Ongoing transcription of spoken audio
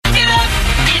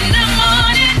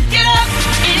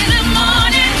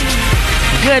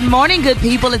Good morning, good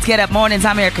people. It's Get Up Mornings.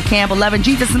 I'm Erica Campbell, loving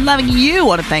Jesus and loving you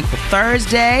on a thankful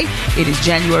Thursday. It is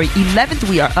January 11th.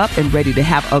 We are up and ready to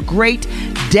have a great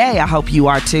day. I hope you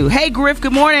are too. Hey, Griff,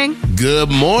 good morning. Good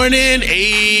morning.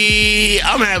 Hey,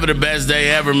 I'm having the best day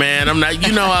ever, man.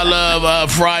 I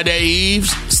love Friday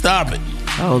Eves. Stop it.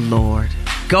 Oh, Lord.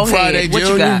 Go Friday ahead. What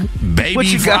Junior, you got? Baby What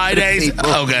you Fridays.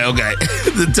 got Okay.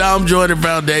 The Tom Joyner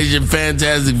Foundation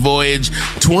Fantastic Voyage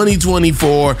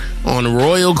 2024 on the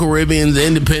Royal Caribbean's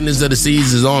Independence of the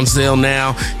Seas is on sale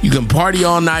now. You can party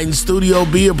all night in Studio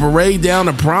B, a parade down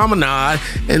the promenade,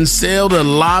 and sail to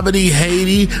Labadee,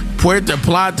 Haiti, Puerto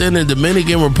Plata, and the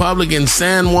Dominican Republic, and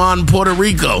San Juan, Puerto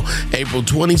Rico, April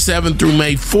 27th through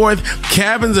May 4th.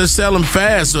 Cabins are selling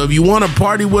fast, so if you want to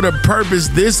party with a purpose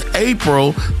this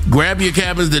April, grab your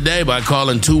cabins today by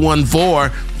calling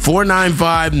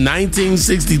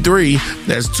 214-495-1963.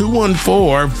 That's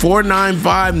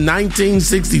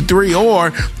 214-495-1963. Or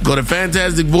go to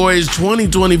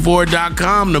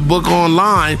fantasticvoyage2024.com to book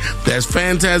online. That's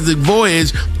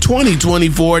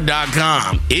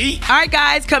fantasticvoyage2024.com. All right,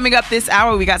 guys, coming up this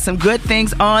hour, we got some good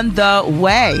things on the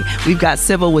way. We've got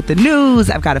Civil with the news.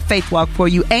 I've got a faith walk for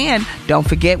you. And don't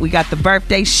forget, we got the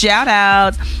birthday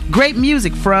shout-outs. Great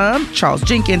music from Charles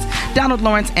Jenkins, Donald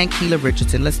Lawrence, and Keela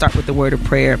Richardson. Let's start with the word of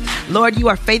prayer. Lord, you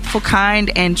are faithful,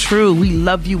 kind, and true. We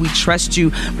love you. We trust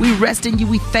you. We rest in you.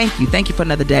 We thank you. Thank you for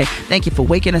another day. Thank you for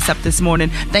waking us up this morning.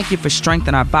 Thank you for strength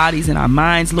in our bodies and our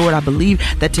minds. Lord, I believe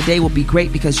that today will be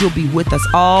great because you'll be with us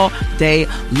all day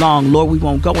long. Lord, we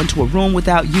won't go into a room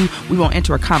without you. We won't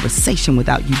enter a conversation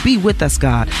without you. Be with us,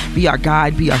 God. Be our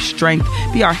guide. Be our strength.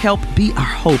 Be our help. Be our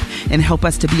hope. And help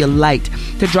us to be a light,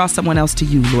 to draw someone else to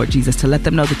you, Lord Jesus, to let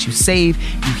them know that you save,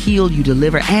 you heal, you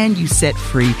deliver, and you set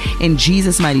free. In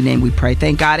Jesus' mighty name we pray.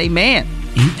 Thank God. Amen.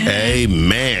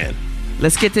 Amen.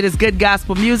 Let's get to this good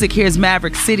gospel music. Here's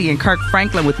Maverick City and Kirk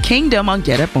Franklin with Kingdom on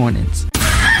Get Up Mornings.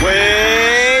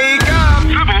 Wake up!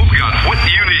 Sybil's got what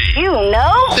you need. You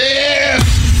know? Yeah!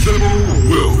 Sybil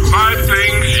Wilkes. 5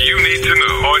 things you need to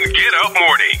know on Get Up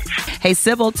Mornings. Hey,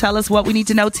 Sybil, tell us what we need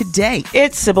to know today.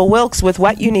 It's Sybil Wilkes with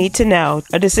What You Need to Know.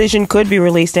 A decision could be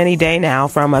released any day now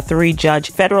from a 3-judge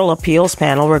federal appeals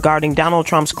panel regarding Donald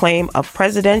Trump's claim of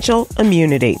presidential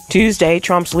immunity. Tuesday,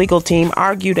 Trump's legal team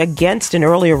argued against an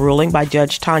earlier ruling by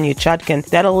Judge Tanya Chutkan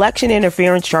that election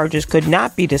interference charges could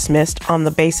not be dismissed on the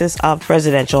basis of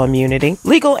presidential immunity.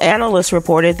 Legal analysts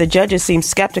reported the judges seemed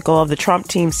skeptical of the Trump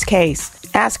team's case,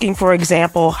 asking, for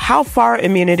example, how far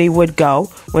immunity would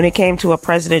go when it came to a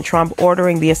President Trump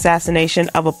ordering the assassination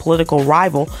of a political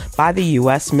rival by the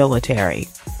U.S. military.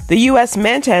 The U.S.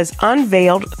 Mint has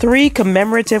unveiled 3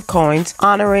 commemorative coins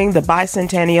honoring the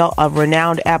bicentennial of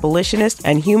renowned abolitionist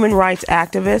and human rights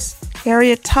activist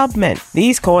Harriet Tubman.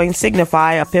 These coins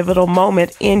signify a pivotal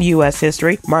moment in U.S.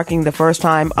 history, marking the first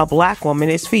time a black woman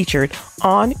is featured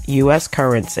on U.S.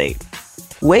 currency.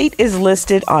 Weight is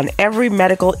listed on every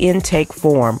medical intake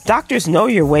form. Doctors know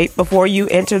your weight before you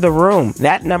enter the room.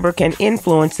 That number can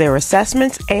influence their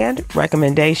assessments and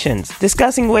recommendations.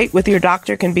 Discussing weight with your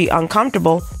doctor can be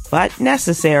uncomfortable, but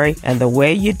necessary, and the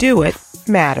way you do it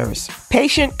matters.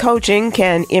 Patient coaching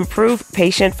can improve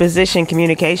patient-physician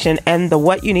communication, and the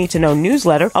What You Need to Know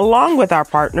newsletter, along with our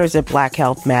partners at Black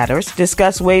Health Matters,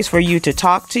 discuss ways for you to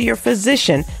talk to your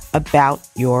physician about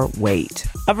your weight.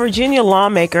 A Virginia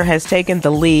lawmaker has taken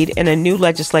the lead in a new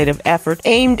legislative effort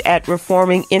aimed at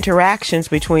reforming interactions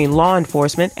between law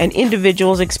enforcement and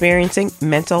individuals experiencing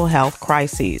mental health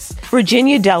crises.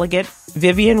 Virginia Delegate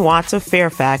Vivian Watts of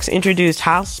Fairfax introduced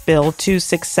House Bill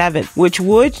 267, which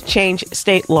would change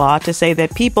state law to say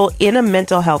that people in a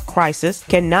mental health crisis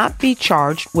cannot be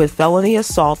charged with felony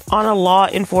assault on a law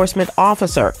enforcement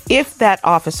officer if that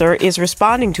officer is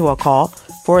responding to a call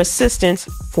for assistance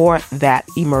for that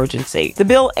emergency. The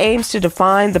bill aims to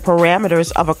define the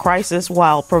parameters of a crisis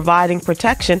while providing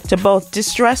protection to both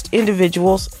distressed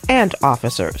individuals and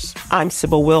officers. I'm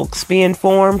Sybil Wilkes. Be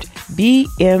informed, be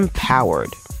empowered.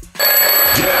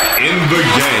 Get in the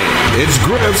game. It's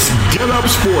Griff's Get Up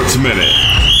Sports Minute.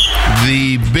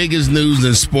 The biggest news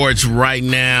in sports right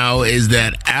now is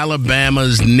that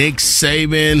Alabama's Nick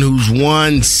Saban, who's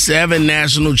won 7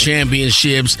 national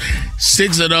championships,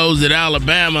 6 of those at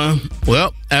Alabama,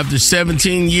 well, after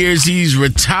 17 years, he's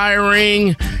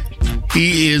retiring.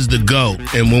 He is the GOAT.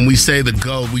 And when we say the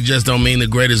GOAT, we just don't mean the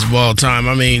greatest of all time.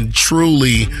 I mean,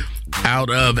 truly, out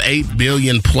of 8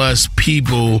 billion plus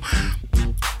people,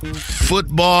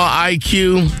 football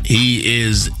IQ, he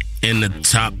is in the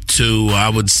top 2. I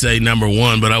would say number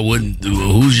 1, but I wouldn't.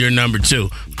 Who's your number 2?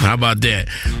 How about that?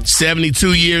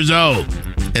 72 years old.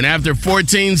 And after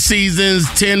 14 seasons,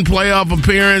 10 playoff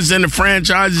appearances, and the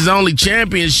franchise's only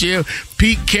championship,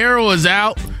 Pete Carroll is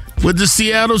out with the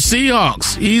Seattle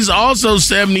Seahawks. He's also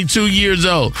 72 years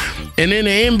old. And in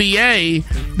the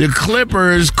NBA, the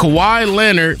Clippers, Kawhi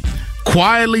Leonard,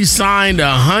 quietly signed a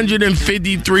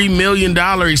 $153 million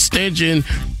extension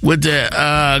with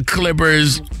the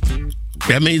Clippers.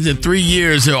 That means in 3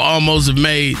 years, he'll almost have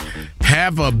made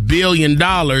 $500 million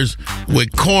with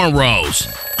cornrows.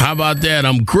 How about that?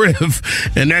 I'm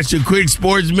Griff, and that's your Quick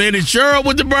Sports Minute. Cheryl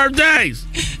with the birthdays.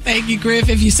 Thank you, Griff.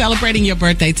 If you're celebrating your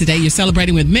birthday today, you're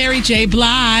celebrating with Mary J.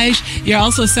 Blige. You're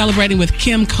also celebrating with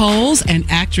Kim Coles and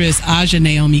actress Aja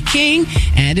Naomi King.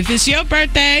 And if it's your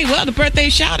birthday, well, the birthday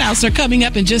shout-outs are coming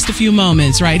up in just a few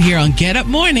moments right here on Get Up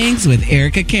Mornings with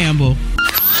Erica Campbell.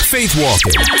 Faith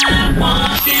Walking.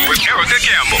 With Erica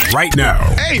Campbell. Right now.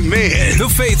 Amen. The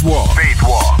Faith Walk. Faith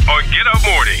Walk on Get Up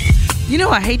Morning. You know,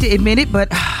 I hate to admit it, but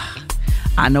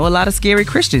I know a lot of scary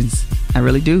Christians. I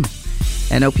really do.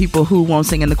 I know people who won't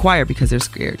sing in the choir because they're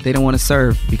scared. They don't want to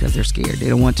serve because they're scared. They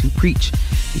don't want to preach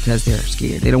because they're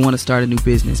scared. They don't want to start a new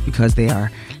business because they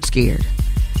are scared.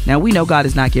 Now, we know God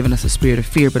has not given us a spirit of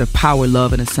fear, but of power,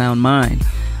 love, and a sound mind.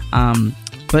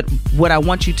 But what I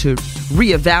want you to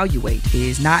reevaluate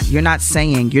is you're not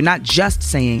just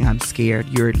saying I'm scared.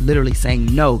 You're literally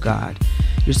saying, no, God.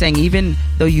 You're saying, even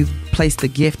though you've placed the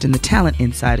gift and the talent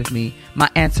inside of me, my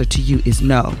answer to you is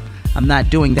no. I'm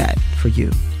not doing that for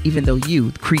you, even though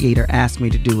you, the creator, asked me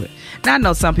to do it. Now, I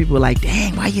know some people are like,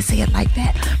 dang, why you say it like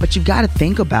that? But you've got to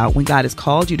think about when God has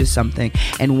called you to something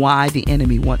and why the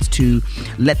enemy wants to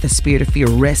let the spirit of fear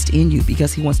rest in you,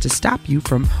 because he wants to stop you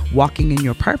from walking in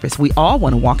your purpose. We all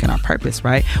want to walk in our purpose,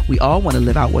 right? We all want to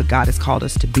live out what God has called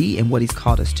us to be and what he's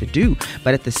called us to do.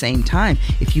 But at the same time,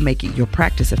 if you make it your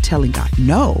practice of telling God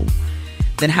no,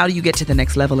 then how do you get to the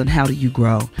next level and how do you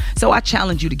grow? So I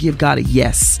challenge you to give God a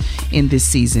yes in this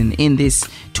season, in this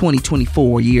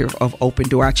 2024 year of Open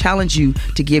Door. I challenge you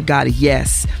to give God a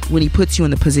yes when he puts you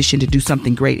in the position to do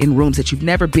something great in rooms that you've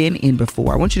never been in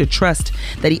before. I want you to trust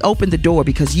that he opened the door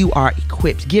because you are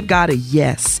equipped. Give God a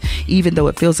yes, even though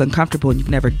it feels uncomfortable and you've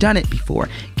never done it before.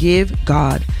 Give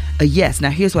God a yes. Now,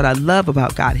 here's what I love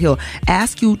about God. He'll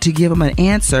ask you to give him an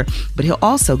answer, but he'll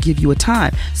also give you a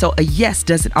time. So a yes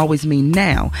doesn't always mean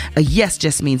now. A yes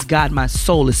just means, God, my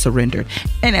soul is surrendered.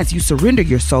 And as you surrender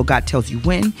your soul, God tells you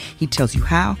when, he tells you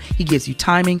how, he gives you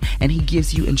timing, and he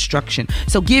gives you instruction.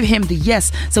 So give him the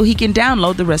yes so he can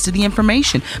download the rest of the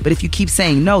information. But if you keep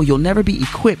saying no, you'll never be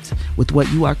equipped with what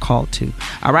you are called to.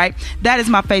 All right? That is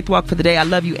my faith walk for the day. I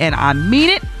love you and I mean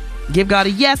it. Give God a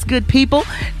yes, good people.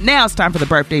 Now it's time for the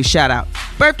birthday shout out.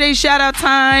 Birthday shout out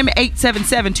time,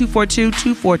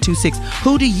 877-242-2426.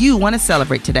 Who do you want to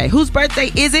celebrate today? Whose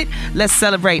birthday is it? Let's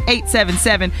celebrate.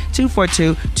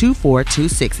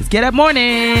 877-242-2426. It's Get Up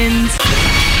Mornings.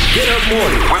 Get Up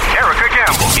Morning with Erica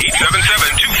Campbell.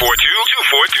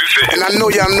 877-242-2426. And I know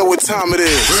y'all know what time it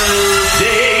is.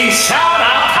 Birthday shout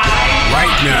out time.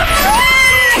 Right now.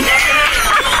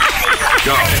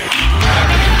 Go.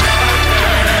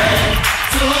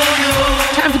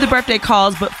 Time for the birthday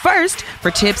calls, but first,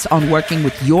 for tips on working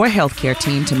with your healthcare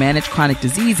team to manage chronic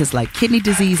diseases like kidney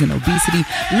disease and obesity,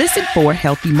 listen for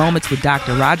Healthy Moments with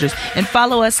Dr. Rogers and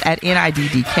follow us at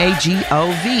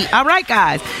NIDDKGOV. All right,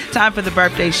 guys, time for the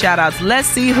birthday shout-outs. Let's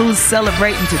see who's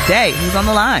celebrating today. Who's on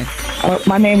the line?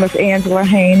 My name is Angela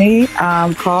Haney.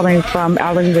 I'm calling from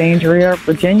Alexandria,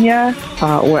 Virginia.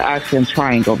 Well, actually, in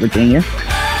Triangle, Virginia.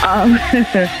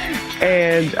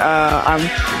 And I'm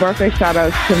birthday shout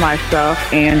outs to myself,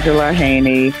 Angela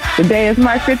Haney. Today is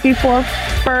my 54th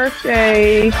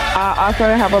birthday. I also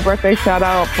have a birthday shout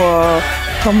out for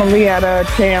Marietta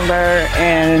Chandler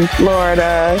in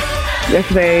Florida.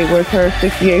 Yesterday was her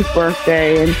 68th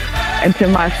birthday. And to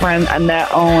my friend Annette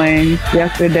Owens,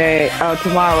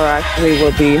 tomorrow actually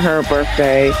will be her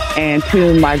birthday. And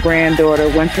to my granddaughter,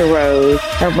 Winter Rose,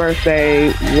 her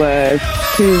birthday was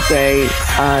Tuesday,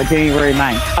 January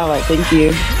 9th. All right, thank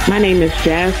you. My name is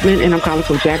Jasmine, and I'm calling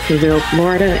from Jacksonville,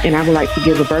 Florida. And I would like to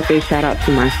give a birthday shout out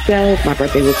to myself. My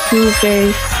birthday was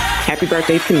Tuesday. Happy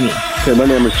birthday to me. Hey, my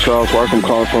name is Charles Clark. I'm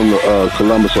calling from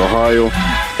Columbus, Ohio.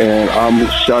 And I'm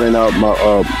shouting out my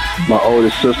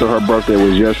oldest sister. Her birthday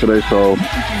was yesterday, so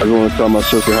I just want to tell my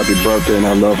sister happy birthday, and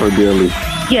I love her dearly.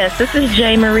 Yes, this is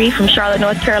Jay Marie from Charlotte,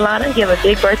 North Carolina. Give a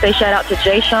big birthday shout out to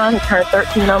Jay Sean, who turned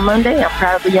 13 on Monday. I'm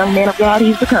proud of the young man of God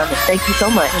he's becoming. Thank you so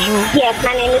much. Yes,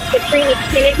 my name is Katrina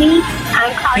Kennedy.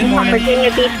 I'm calling from Virginia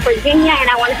Beach, Virginia, and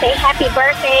I want to say happy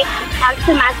birthday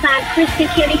to my son, Christian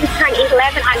Kennedy, who's turning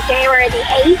 11 on January the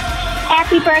 8th.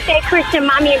 Happy birthday, Christian.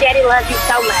 Mommy and Daddy love you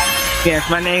so much. Yes,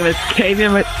 my name is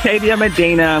Kadia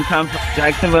Medina. I'm coming from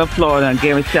Jacksonville, Florida. I'm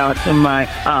giving a shout out to my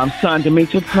son,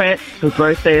 Demetri Prince, whose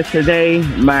birthday is today.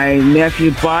 My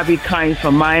nephew, Bobby Kynes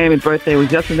from Miami, birthday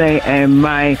was yesterday. And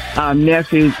my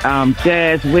nephew,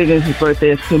 Jazz Wiggins, his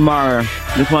birthday is tomorrow.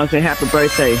 Just want to say happy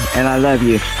birthday, and I love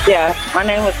you. Yeah, my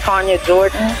name is Tanya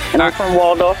Jordan, and I'm from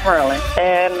Waldorf, Maryland.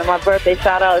 And my birthday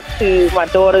shout out to my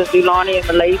daughters, Dulani and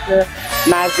Malaysia,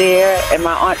 Nazir, and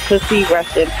my Aunt Tussie,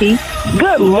 rest in peace.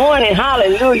 Good morning,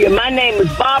 hallelujah. My name is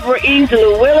Barbara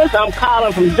Easley Willis. I'm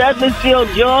calling from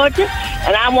Douglasville, Georgia.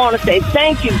 And I want to say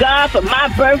thank you, God, for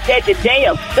my birthday today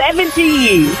of 70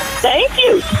 years. Thank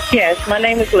you. Yes, my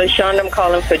name is LaShonda. I'm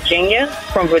calling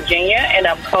from Virginia, and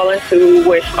I'm calling to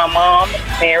wish my mom,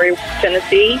 Mary,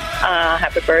 Tennessee,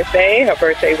 happy birthday. Her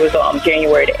birthday was on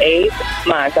January the 8th.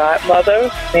 My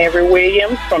godmother, Mary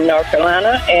Williams from North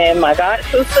Carolina, and my god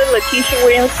sister, Lakeisha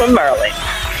Williams from Maryland.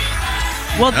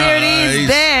 Well, there it is.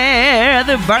 There,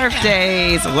 the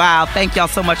birthdays. Wow. Thank y'all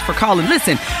so much for calling.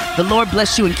 Listen, the Lord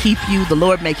bless you and keep you. The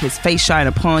Lord make his face shine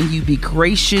upon you, be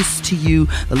gracious to you.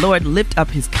 The Lord lift up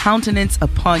his countenance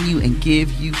upon you and give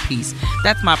you peace.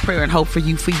 That's my prayer and hope for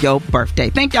you for your birthday.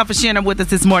 Thank y'all for sharing with us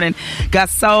this morning. Got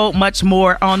so much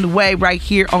more on the way right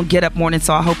here on Get Up Morning.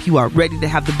 So I hope you are ready to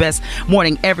have the best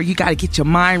morning ever. You got to get your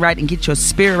mind right and get your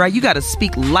spirit right. You got to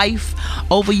speak life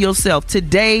over yourself.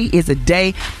 Today is a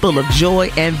day full of joy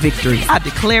and victory. I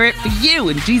declare it for you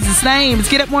in Jesus' name. It's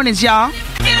Get Up Mornings, y'all.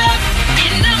 Get up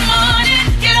in the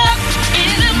morning. Get up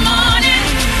in the morning.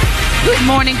 Good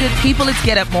morning, good people. It's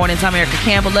Get Up Mornings. I'm Erica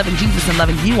Campbell, loving Jesus and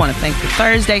loving you. Want to thank for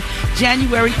Thursday,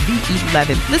 January the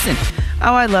 11th. Listen,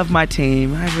 I love my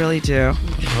team. I really do.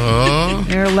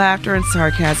 Their laughter and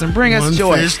sarcasm bring us joy.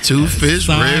 1 fish, 2 fish,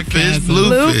 red fish,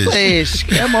 blue fish.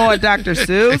 Come on, Dr.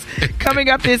 Seuss. Coming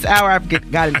up this hour, I've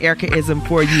got an Erica-ism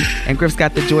for you, and Griff's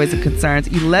got the joys and concerns.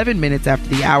 11 minutes after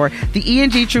the hour, the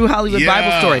E&G True Hollywood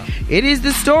Bible story. It is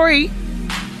the story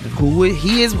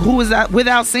who was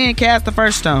without sin cast the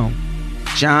first stone.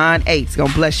 John 8's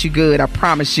gonna bless you good, I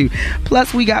promise you.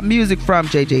 Plus, we got music from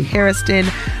J.J. Harrison,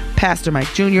 Pastor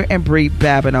Mike Jr., and Bree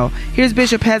Babineau. Here's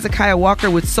Bishop Hezekiah Walker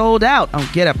with Sold Out on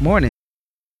Get Up Morning.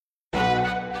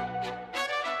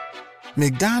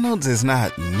 McDonald's is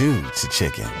not new to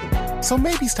chicken. So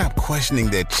maybe stop questioning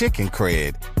their chicken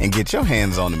cred and get your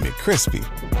hands on the McCrispy.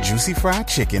 Juicy fried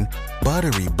chicken,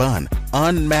 buttery bun,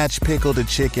 unmatched pickle to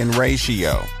chicken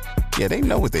ratio. Yeah, they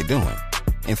know what they're doing.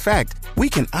 In fact, we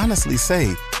can honestly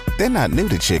say they're not new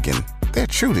to chicken, they're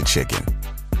true to chicken.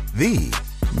 The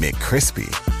McCrispy.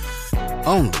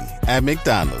 Only at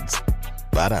McDonald's.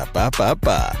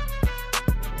 Ba-da-ba-ba-ba.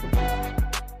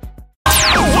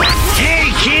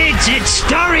 Hey kids, it's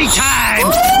story time!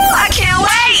 Ooh, I can't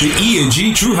wait! The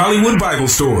E&G True Hollywood Bible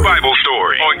Story. Bible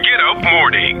Story on Get Up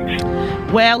Mornings.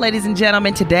 Well, ladies and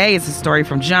gentlemen, today is a story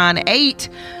from John 8.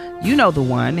 You know the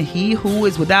one. He who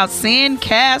is without sin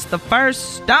cast the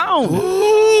first stone.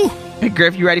 Ooh. Hey,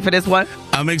 Griff, you ready for this one?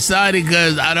 I'm excited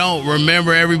because I don't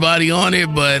remember everybody on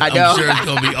it, but I'm sure it's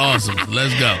going to be awesome.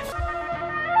 Let's go.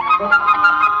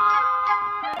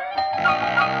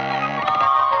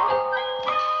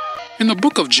 In the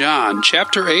book of John,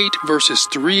 chapter 8, verses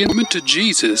 3, and went to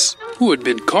Jesus, who had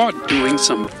been caught doing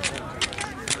some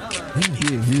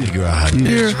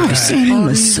I've seen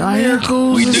Messiah.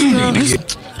 We do need to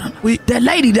get that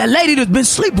lady that's been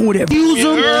sleeping with him. Use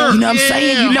them. You know what I'm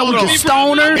saying? You know, we can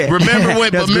stone her.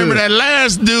 Remember that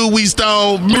last dude we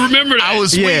stoned? Remember that? I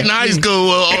was sweet in high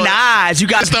school. Nice. You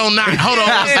got stone 9. Hold on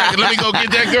 1 second. Let me go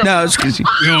get that girl. No, excuse me.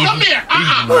 Come here.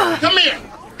 Come here.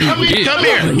 Come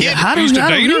here. How do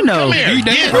you know? Come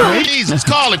here. Jesus,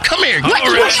 call it. Come here. All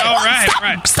right.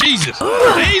 Jesus.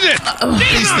 Come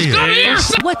here.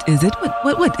 What is it?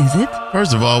 What is it?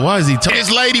 First of all, why is he talking? This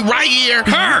lady right here.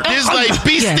 Her. This lady,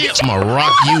 be still. I'm going to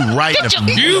rock you right in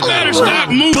the... You better stop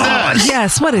moving.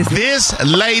 Yes, what is it? This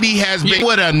lady has been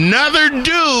with another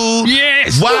dude.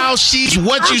 Yes. While she's...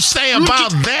 What you say about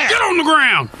that? Get on the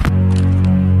ground.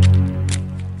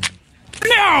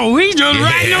 No, he's just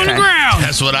right on the ground.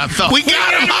 That's what I thought. We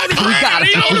got him. We got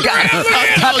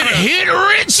him. Hit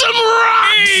Rich some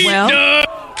rocks. Well,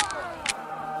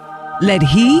 let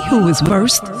he who is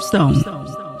first stone.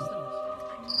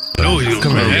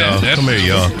 Come here,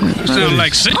 y'all. Sound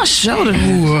like my shoulder.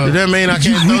 Does that mean I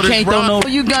can't throw this rock?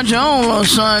 You got your own little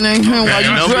son while you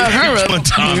drag her up. One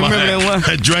time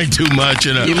I drank too much.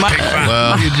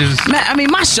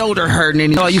 My shoulder hurting.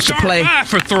 And I used to play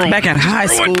back in high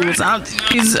school. All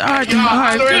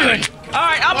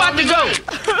right, I'm about to go.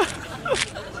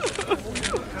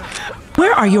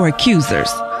 Where are your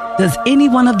accusers? Does any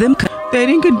one of them? They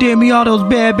didn't condemn me. All those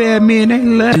bad men. They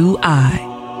left. Do I?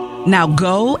 Now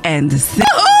go and sin.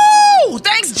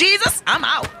 Thanks, Jesus. I'm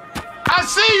out. I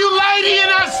see you, lady, and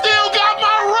I still got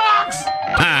my rocks.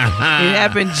 It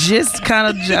happened just kind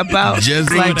of about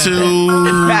just like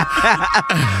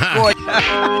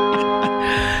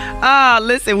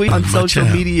listen, we on social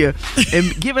media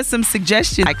and give us some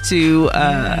suggestions to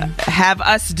have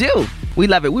us do. We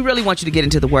love it. We really want you to get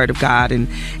into the Word of God and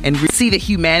see the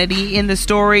humanity in the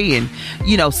story and,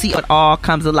 see what all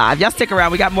comes alive. Y'all stick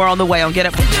around. We got more on the way on Get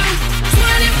Up.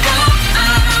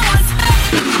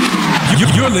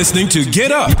 You're listening to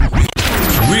Get Up.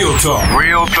 Real talk.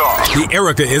 Real talk. The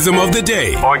Erica-ism of the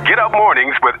day. On Get Up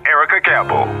Mornings with Erica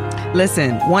Campbell.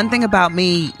 Listen, one thing about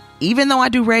me, even though I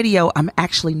do radio, I'm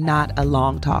actually not a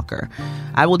long talker.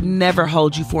 I will never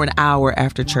hold you for an hour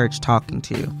after church talking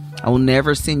to you. I will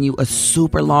never send you a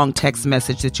super long text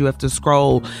message that you have to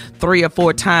scroll 3 or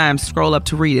 4 times, scroll up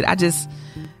to read it. I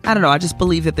don't know. I just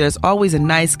believe that there's always a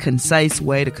nice, concise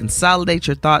way to consolidate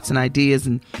your thoughts and ideas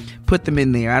and put them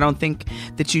in there. I don't think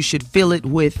that you should fill it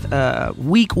with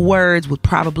weak words with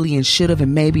probably and should have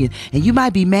and maybe. And you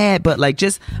might be mad, but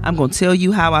I'm going to tell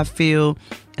you how I feel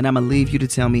and I'm going to leave you to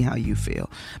tell me how you feel.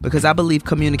 Because I believe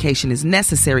communication is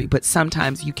necessary, but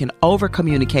sometimes you can over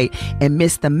communicate and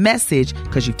miss the message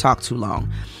because you've talked too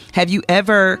long. Have you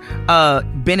ever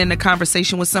been in a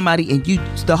conversation with somebody and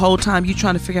the whole time you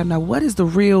trying to figure out, now what is the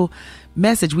real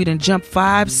message? We done jumped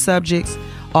 5 subjects,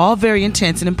 all very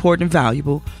intense and important and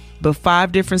valuable, but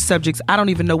 5 different subjects. I don't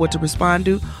even know what to respond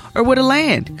to or where to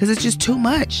land because it's just too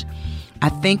much. I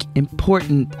think the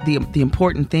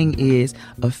important thing is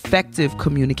effective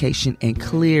communication and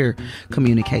clear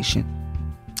communication.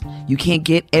 You can't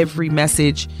get every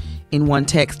message in one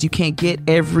text. You can't get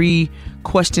every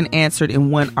question answered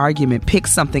in one argument. Pick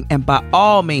something, and by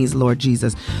all means, Lord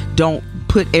Jesus, don't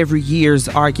put every year's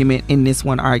argument in this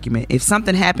one argument. If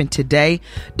something happened today,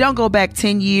 don't go back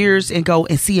 10 years and go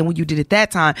and see, and when you did it that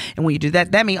time and when you did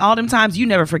that means all them times you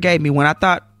never forgave me when I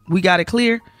thought we got it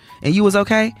clear and you was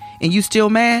okay and you still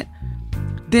mad.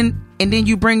 Then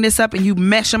you bring this up and you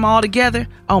mesh them all together.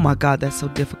 Oh my God, that's so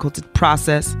difficult to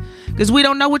process because we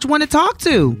don't know which one to talk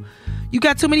to. You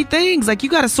got too many things. You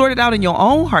got to sort it out in your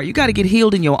own heart. You got to get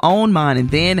healed in your own mind and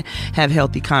then have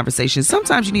healthy conversations.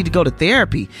 Sometimes you need to go to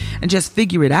therapy and just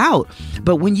figure it out.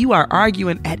 But when you are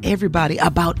arguing at everybody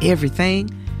about everything,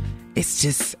 it's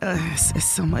just, it's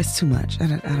so much, it's too much.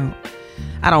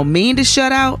 I don't mean to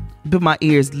shut out, but my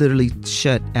ears literally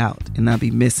shut out and I'll be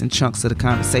missing chunks of the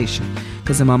conversation.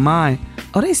 Because in my mind,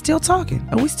 they still talking.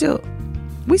 We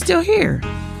still here.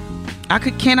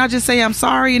 Can I just say I'm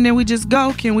sorry and then we just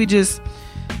go? Can we just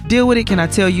deal with it? Can I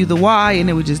tell you the why and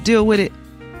then we just deal with it?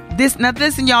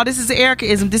 Listen, y'all, this is the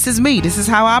Erica-ism. This is me. This is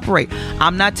how I operate.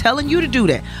 I'm not telling you to do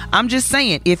that. I'm just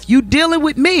saying, if you dealing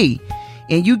with me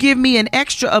and you give me an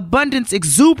extra abundance,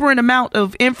 exuberant amount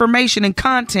of information and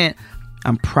content,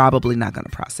 I'm probably not going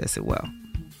to process it well.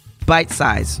 Bite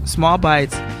size, small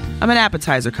bites. I'm an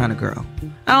appetizer kind of girl.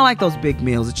 I don't like those big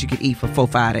meals that you can eat for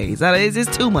 4-5 days.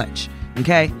 It's too much.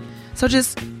 Okay? So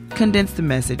just condense the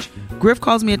message. Griff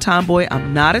calls me a tomboy.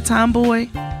 I'm not a tomboy.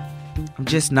 I'm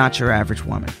just not your average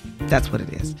woman. That's what it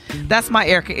is. That's my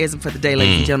Erica-ism for the day,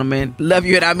 ladies and gentlemen. Love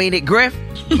you and I mean it, Griff.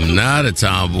 I'm not a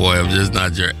tomboy. I'm just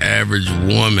not your average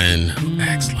woman who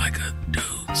acts like a dude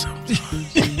sometimes.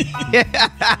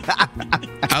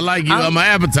 I like you. I'm an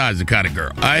appetizer kind of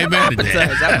girl. I ain't mad at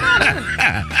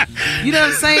that. You know what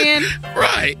I'm saying?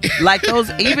 Right. Like those,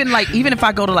 even if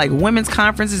I go to women's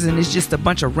conferences and it's just a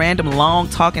bunch of random long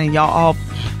talking and y'all all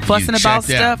fussing about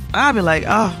stuff, I'll be like,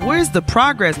 oh, where's the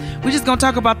progress? We just gonna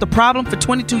talk about the problem for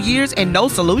 22 years and no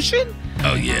solution?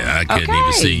 Oh yeah, I couldn't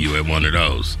even see you at one of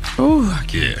those. Ooh,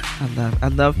 yeah. I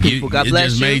love people. God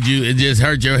bless you. It just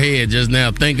hurt your head just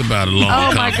now. Think about it.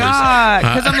 Oh my God.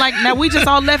 Because I'm like, now we just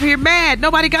all left here mad.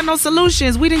 Nobody got no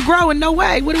solutions. We didn't grow in no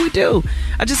way. What do we do?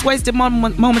 I just wasted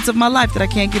moments of my life that I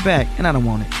can't get back, and I don't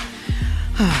want it.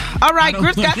 All right,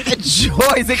 Griff got the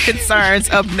joys and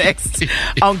concerns up next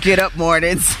on Get Up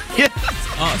Mornings.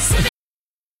 Awesome.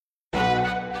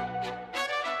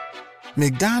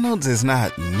 McDonald's is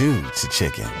not new to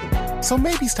chicken. So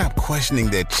maybe stop questioning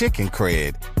their chicken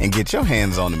cred and get your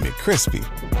hands on the McCrispy.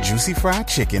 Juicy fried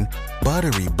chicken,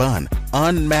 buttery bun,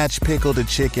 unmatched pickle to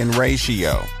chicken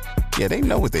ratio. Yeah, they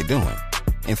know what they're doing.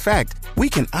 In fact, we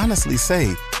can honestly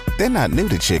say they're not new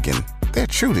to chicken. They're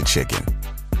true to chicken.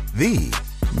 The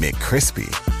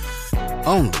McCrispy.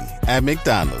 Only at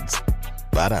McDonald's.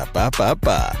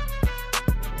 Ba-da-ba-ba-ba.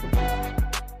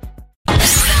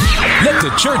 Let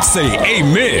the church say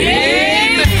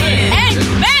amen.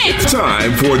 Amen.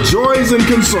 Time for Joys and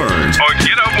Concerns on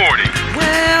Get Up Morning.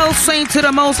 Well, Hail saints to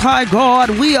the Most High God.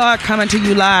 We are coming to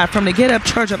you live from the Get Up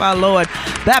Church of Our Lord,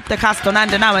 Baptist Costal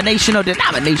Non-Denominational,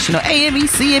 AME,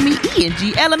 CME,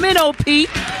 ENG, LMNOP,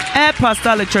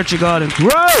 Apostolic Church of God in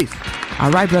Christ.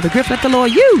 All right, Brother Griff, let the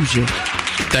Lord use you.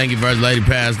 Thank you, First Lady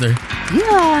Pastor.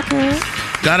 Yeah.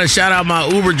 Got to shout out my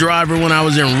Uber driver when I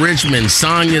was in Richmond,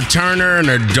 Sonia Turner, and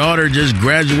her daughter just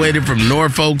graduated from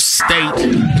Norfolk State.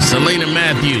 Selena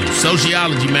Matthews,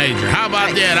 sociology major. How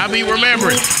about that? I'll be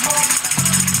remembering.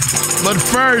 But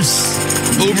first,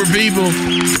 Uber people,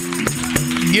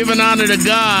 giving honor to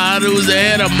God who's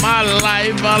ahead of my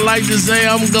life, I'd like to say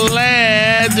I'm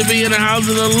glad to be in the house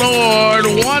of the Lord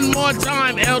one more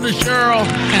time, Elder Cheryl,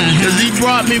 because he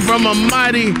brought me from a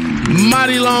mighty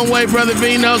long way, Brother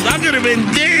Vinos. I could have been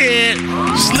dead,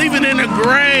 sleeping in the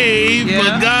grave,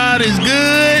 but God is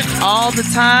good. All the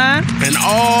time. And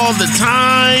all the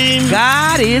time.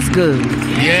 God is good.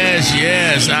 Yes.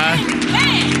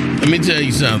 Let me tell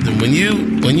you something. When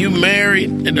you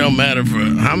married, it don't matter for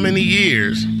how many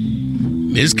years,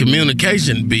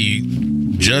 miscommunication be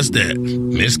just that,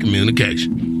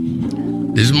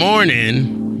 miscommunication. This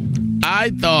morning, I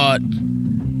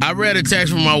read a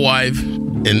text from my wife,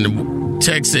 and the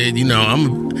text said,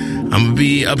 I'm gonna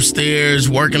be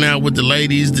upstairs working out with the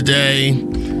ladies today,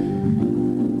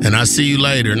 and I'll see you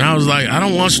later. And I was like, I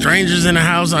don't want strangers in the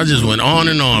house. I just went on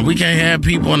and on. We can't have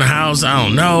people in the house. I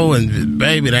don't know. And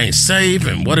baby, it ain't safe.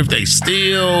 And what if they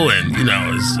steal? And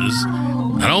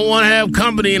I don't want to have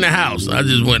company in the house. I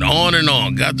just went on and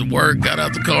on. Got to work, got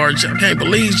out the car. I can't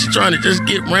believe she's trying to just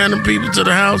get random people to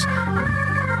the house.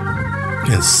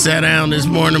 And sat down this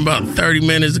morning about 30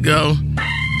 minutes ago.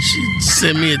 She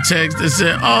sent me a text that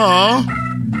said, "Oh,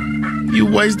 you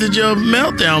wasted your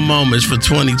meltdown moments for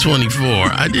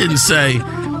 2024. I didn't say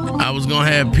I was going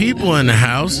to have people in the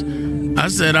house. I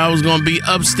said I was going to be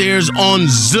upstairs on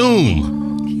Zoom.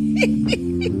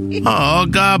 Oh,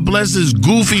 God bless his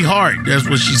goofy heart. That's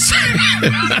what she said.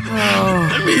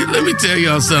 Let me tell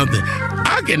y'all something.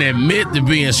 I can admit to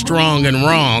being strong and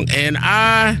wrong, and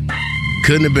I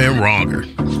couldn't have been wronger.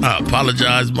 I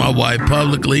apologize to my wife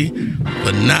publicly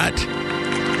for not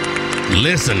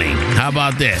listening. How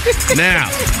about that? Now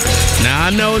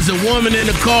I know it's a woman in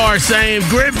the car saying,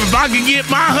 Grip, if I could get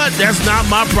my hut, that's not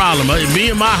my problem. Be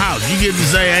in my house. You get to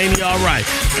say, ain't he all right?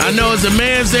 I know it's a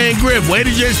man saying, Grip, way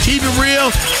to just keep it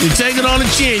real and take it on the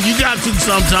chin. You got to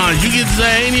sometimes. You get to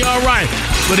say, ain't he all right?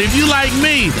 But if you like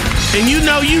me, and you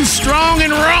know you strong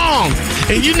and wrong,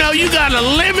 and you know you got a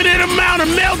limited amount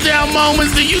of meltdown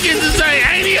moments, then you get to say,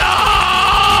 ain't he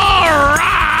all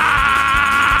right?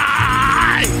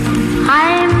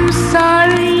 I'm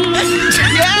sorry.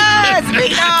 Yes,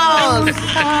 because.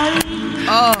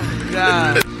 Oh,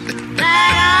 God.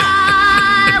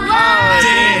 Dad,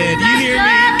 you hear me?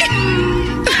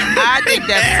 I think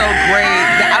that's so great.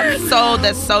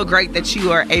 That's so great that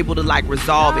you are able to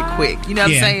resolve it quick. You know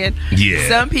what I'm saying? Yeah.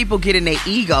 Some people get in their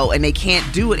ego and they can't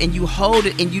do it, and you hold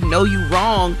it and you know you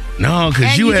wrong. No,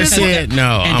 because you had said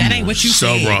no. And that ain't what you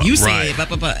so said. wrong. You right.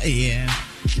 said, yeah.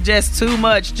 Just too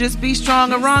much. Just be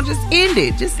strong or wrong. Just end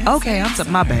it.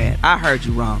 My bad. I heard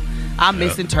you wrong. I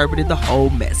misinterpreted the whole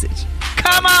message.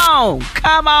 Come on.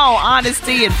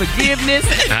 Honesty and forgiveness.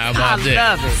 How about that?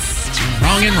 I love it.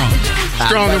 Wrong and wrong.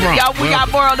 Strong and wrong. Y'all, we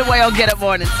got more on the way on Get Up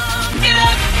Mornings. Get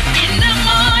up in the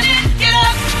morning. Get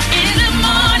up in the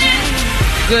morning.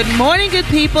 Good morning, good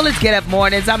people. It's Get Up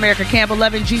Mornings. I'm Erica Campbell,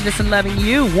 loving Jesus and loving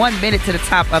you. 1 minute to the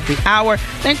top of the hour.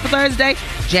 Thanks for Thursday,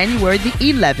 January the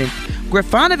 11th.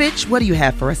 Grifanovich, what do you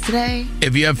have for us today?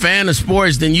 If you're a fan of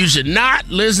sports, then you should not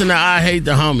listen to I Hate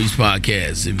the Homies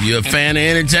podcast. If you're a fan of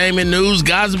entertainment, news,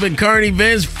 gossip, and current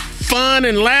events, fun,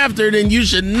 and laughter, then you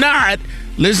should not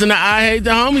listen to I Hate the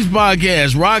Homies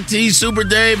podcast. Rock T, Super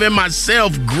Dave, and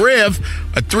myself, Griff,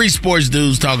 are three sports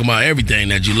dudes talking about everything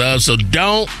that you love. So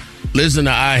don't listen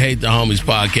to I Hate the Homies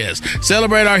podcast.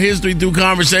 Celebrate our history through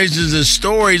conversations and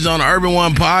stories on the Urban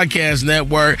One Podcast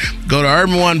Network. Go to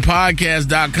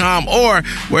urban1podcast.com or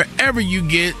wherever you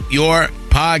get your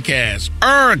podcasts.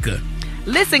 Erica.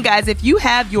 Listen, guys, if you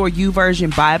have your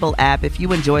YouVersion Bible app, if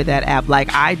you enjoy that app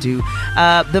like I do,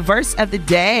 the verse of the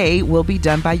day will be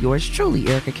done by yours truly,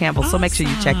 Erica Campbell. So make sure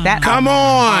you check that out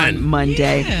on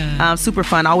Monday. Yeah. Super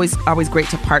fun. Always great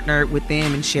to partner with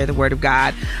them and share the word of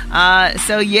God.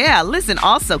 Listen,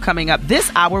 also coming up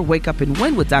this hour, Wake Up and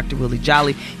Win with Dr. Willie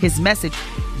Jolly. His message,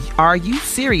 are you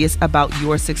serious about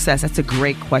your success? That's a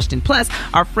great question. Plus,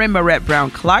 our friend Maurette Brown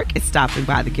Clark is stopping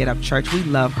by the Get Up Church. We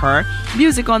love her.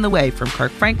 Music on the way from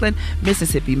Kirk Franklin,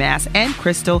 Mississippi Mass, and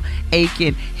Crystal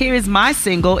Aiken. Here is my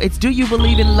single. It's Do You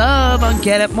Believe in Love on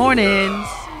Get Up Mornings.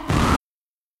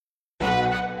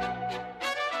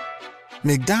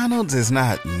 McDonald's is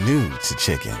not new to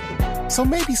chicken. So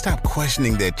maybe stop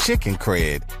questioning their chicken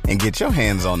cred and get your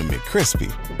hands on the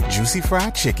McCrispy. Juicy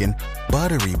fried chicken,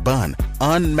 buttery bun,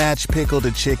 unmatched pickle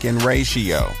to chicken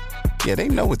ratio. Yeah, they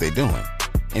know what they're doing.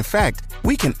 In fact,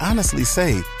 we can honestly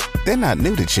say they're not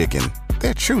new to chicken.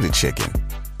 They're true to chicken.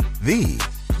 The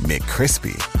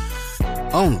McCrispy.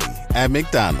 Only at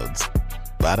McDonald's.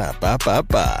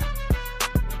 Ba-da-ba-ba-ba.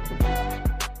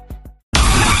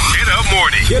 Get up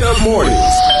morning. Get up mornings.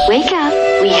 Wake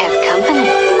up. We have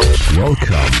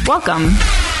company. Welcome.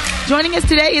 Joining us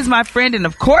today is my friend and,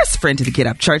 of course, friend to the Get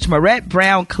Up Church, Maurette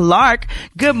Brown Clark.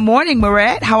 Good morning,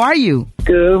 Maurette. How are you?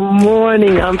 Good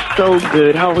morning. I'm so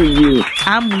good. How are you?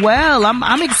 I'm well.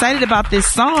 I'm excited about this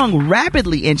song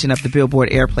rapidly inching up the Billboard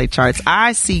Airplay charts.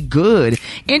 I See Good.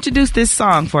 Introduce this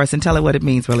song for us and tell it what it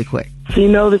means really quick.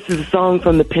 So, this is a song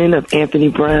from the pen of Anthony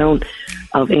Brown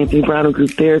and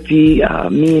Group Therapy.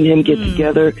 Me and him get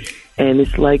together, and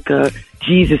it's like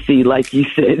Jesus-y, like you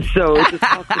said. So it just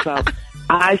talks about,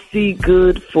 I see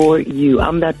good for you.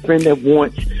 I'm that friend that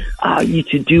wants you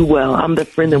to do well. I'm the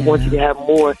friend that wants you to have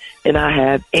more than I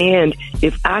have. And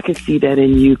if I can see that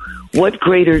in you, what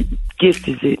greater gift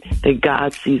is it that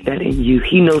God sees that in you?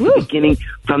 He knows the beginning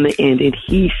from the end, and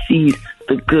he sees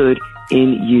the good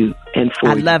in you and for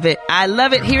you. I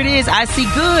love it. Here it is. I See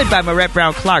Good by Maurette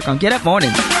Brown Clark on Get Up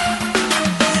Mornings.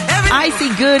 I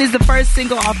See Good is the first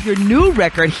single off your new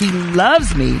record, He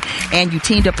Loves Me. And you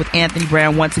teamed up with Anthony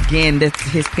Brown once again.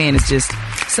 His pen is just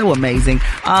so amazing.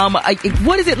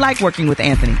 What is it like working with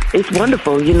Anthony? It's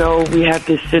wonderful. We have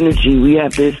this synergy. We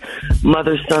have this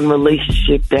mother-son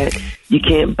relationship that you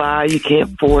can't buy, you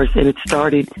can't force. And it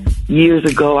started years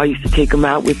ago. I used to take him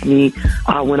out with me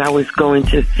when I was going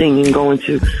to sing and going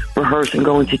to rehearse and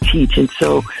going to teach. And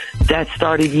so that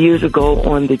started years ago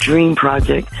on the Dream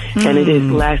Project. And it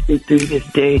has lasted through this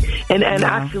day. And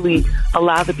actually, a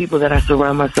lot of the people that I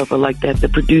surround myself are like that. The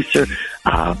producer,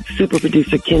 super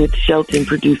producer Kenneth Shelton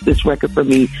produced this record for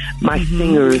me. My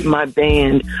singers, my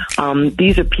band.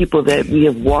 These are people that we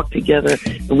have walked together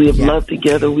and we have loved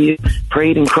together. We have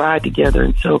prayed and cried together.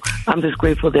 And so I'm just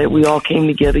grateful that we all came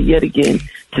together yet again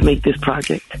to make this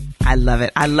project. I love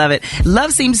it.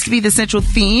 Love seems to be the central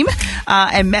theme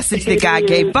and message that God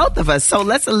gave both of us. So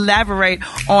let's elaborate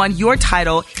on your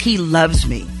title, He Loves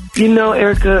Me.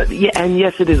 Erica, and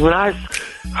yes, it is. When I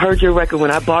heard your record,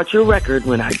 when I bought your record,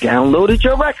 when I downloaded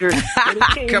your record, when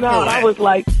it came out, I was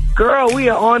like, girl, we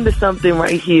are on to something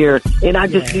right here. And I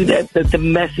just knew that the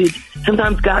message,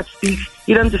 sometimes God speaks.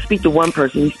 He doesn't just speak to one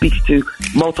person. He speaks to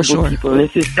multiple people. And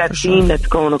it's just that theme that's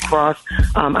going across.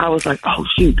 I was like, oh,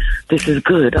 shoot, this is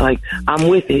good. Like, I'm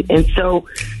with it. And so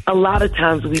a lot of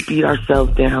times we beat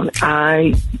ourselves down.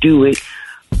 I do it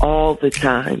all the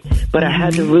time. But I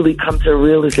had to really come to a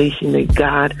realization that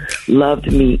God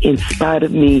loved me in spite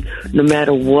of me, no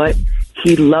matter what.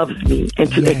 He loves me.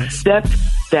 And to accept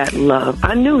that love.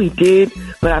 I knew he did,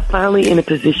 but I'm finally in a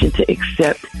position to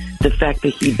accept the fact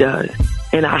that he does.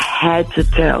 And I had to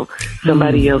tell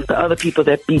somebody else, the other people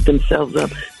that beat themselves up,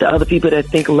 the other people that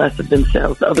think less of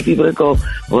themselves, the other people that go,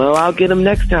 well, I'll get them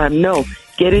next time. No,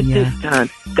 get it this time.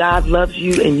 God loves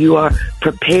you and you are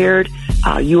prepared.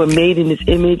 You are made in his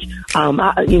image.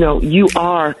 You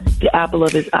are the apple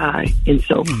of his eye. And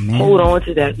so hold on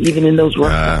to that, even in those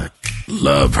rough times.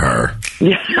 Love her.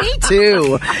 Me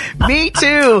too.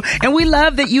 And we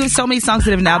love that you have so many songs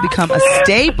that have now become a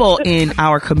staple in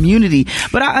our community.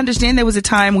 But I understand there was a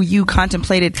time where you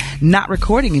contemplated not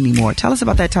recording anymore. Tell us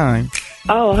about that time.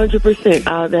 Oh,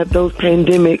 100%. That those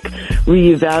pandemic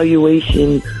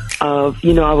reevaluation of,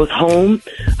 I was home,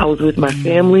 I was with my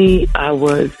family, I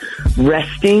was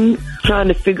resting, trying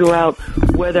to figure out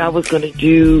whether I was going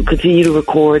to continue to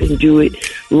record and do it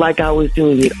like I was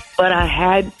doing it. But I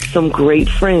had some great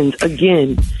friends,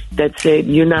 again, that said,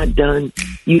 you're not done.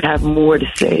 You have more to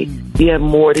say. You have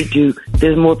more to do.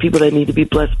 There's more people that need to be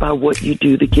blessed by what you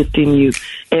do, the gift in you.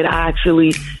 And I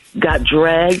actually got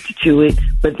dragged to it,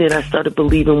 but then I started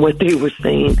believing what they were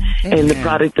saying. Amen. And the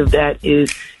product of that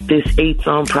is this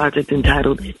 8-song project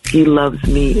entitled He Loves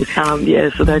Me. So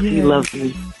that's He Loves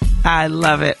Me. I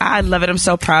love it. I'm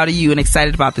so proud of you and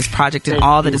excited about this project and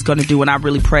all that it's going to do. And I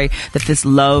really pray that this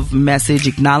love message,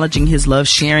 acknowledging his love,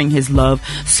 sharing his love,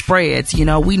 spreads.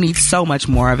 We need so much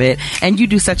more of it. And you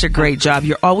do such a great job.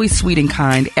 You're always sweet and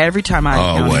kind every time I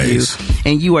encounter you.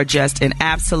 And you are just an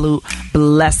absolute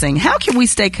blessing. How can we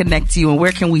stay connected to you and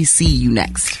where can we see you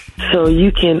next? So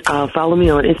you can follow me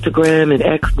on Instagram and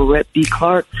X, Maurette B.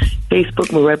 Clark,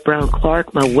 Facebook, Maurette Brown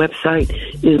Clark. My website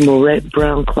is Maurette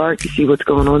Brown Clark. You see what's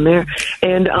going on there? there.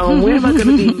 And where am I going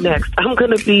to be next? I'm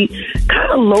going to be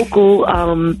kind of local,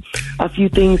 a few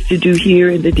things to do here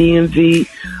in the DMV.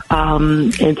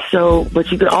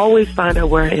 But you can always find out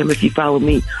where I am if you follow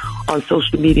me on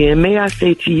social media. And may I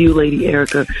say to you, Lady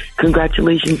Erica,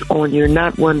 congratulations on your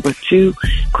not one but two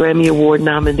Grammy Award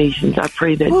nominations. I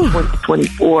pray that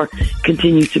 2024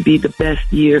 continues to be the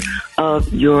best year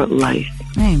of your life.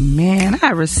 Amen.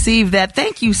 I received that.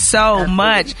 Thank you so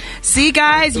much. See,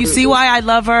 guys, you see why I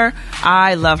love her?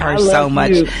 I love her so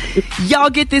much. Y'all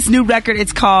get this new record.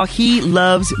 It's called He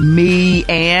Loves Me.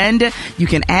 And you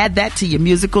can add that to your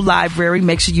musical library.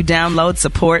 Make sure you download,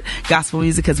 support gospel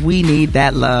music because we need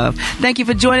that love. Thank you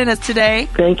for joining us today.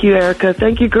 Thank you, Erica.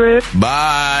 Thank you, Griff.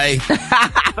 Bye.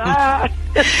 Bye.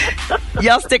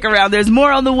 Y'all stick around. There's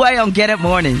more on the way on Get Up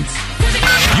Mornings.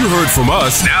 You heard from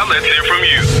us. Now let's hear from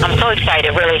you. I'm so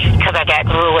excited, really, because I got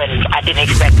through and I didn't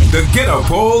expect it. The Get Up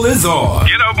poll is on.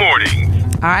 Get Up Morning.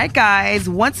 All right, guys.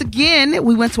 Once again,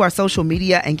 we went to our social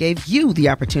media and gave you the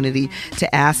opportunity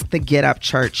to ask the Get Up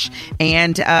Church.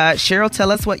 And Cheryl,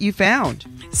 tell us what you found.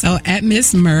 So at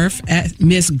Miss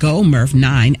Go Murph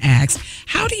 9 asks,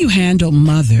 how do you handle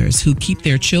mothers who keep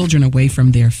their children away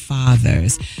from their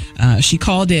fathers? She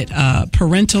called it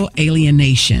parental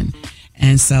alienation.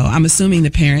 And so I'm assuming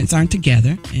the parents aren't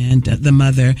together and the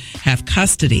mother have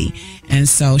custody. And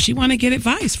so she want to get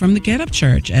advice from the Get Up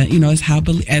Church.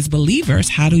 As believers,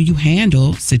 how do you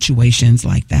handle situations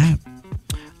like that?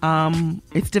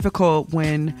 It's difficult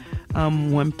when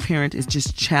one parent is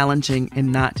just challenging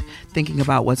and not thinking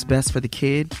about what's best for the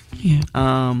kid. Yeah.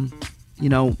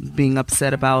 Being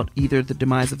upset about either the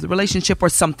demise of the relationship or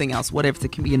something else, whatever.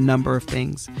 It can be a number of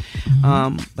things.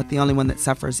 Mm-hmm. But the only one that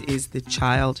suffers is the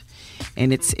child.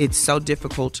 And it's so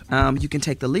difficult. You can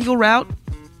take the legal route.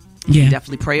 Yeah.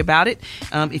 Definitely pray about it.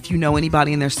 If you know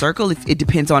anybody in their circle, it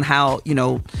depends on how,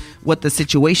 what the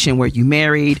situation. Were you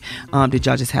married? Did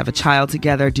y'all just have a child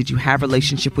together? Did you have a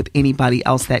relationship with anybody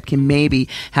else that can maybe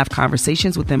have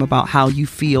conversations with them about how you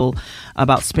feel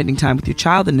about spending time with your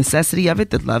child, the necessity of it,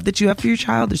 the love that you have for your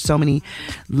child? There's so many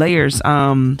layers.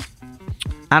 I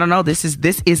don't know. This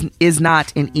is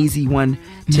not an easy one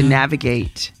to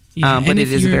navigate, but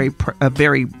it is a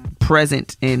very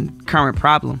present and current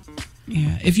problem.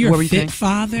 Yeah, if you're a fit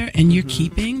father and you're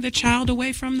keeping the child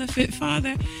away from the fit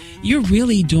father, you're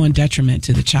really doing detriment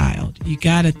to the child. You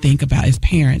got to think about, as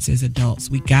parents, as adults,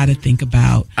 we got to think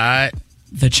about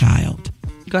the child.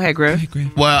 Go ahead, Griff.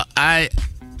 Well,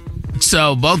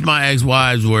 so both my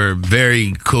ex-wives were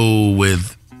very cool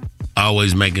with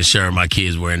always making sure my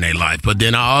kids were in their life. But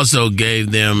then I also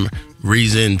gave them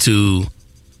reason to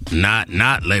not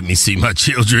let me see my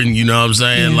children, you know what I'm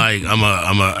saying? Yeah. Like I'm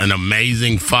an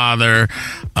amazing father.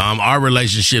 Our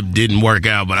relationship didn't work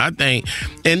out, but I think,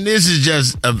 and this is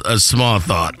just a small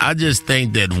thought, I just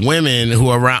think that women who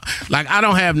are around, like I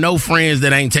don't have no friends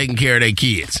that ain't taking care of their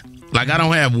kids. Like I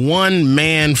don't have one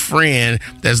man friend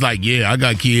that's like, yeah, I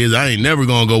got kids, I ain't never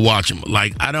gonna go watch them.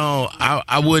 Like I don't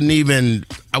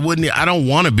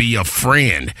want to be a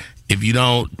friend if you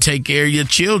don't take care of your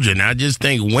children. I just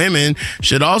think women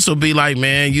should also be like,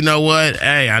 man, you know what?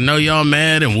 Hey, I know y'all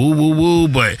mad and woo, woo, woo,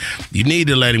 but you need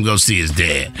to let him go see his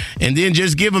dad. And then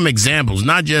just give him examples,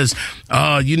 not just,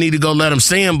 you need to go let him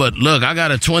see him. But look, I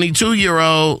got a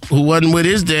 22-year-old who wasn't with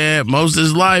his dad most of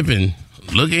his life, and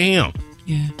look at him.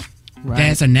 Yeah. Right.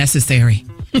 Dads are necessary.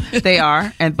 They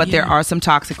are, but there are some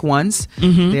toxic ones.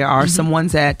 Mm-hmm. There are some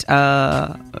ones that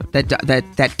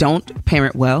don't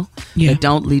parent well, that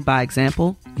don't lead by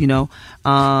example,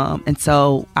 and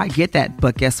so I get that.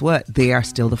 But guess what? They are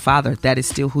still the father. That is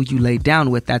still who you laid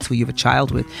down with. That's who you have a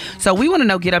child with. So we want to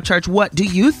know, Get Up Church, what do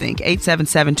you think?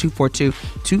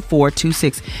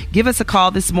 877-242-2426. Give us a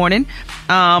call this morning.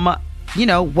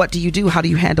 What do you do? How do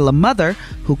you handle a mother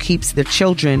who keeps their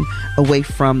children away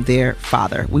from their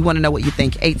father? We want to know what you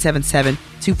think.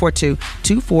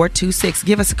 877-242-2426.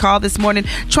 Give us a call this morning.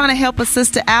 Trying to help a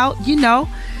sister out.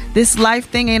 This life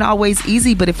thing ain't always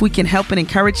easy, but if we can help and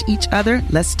encourage each other,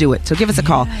 let's do it. So give us a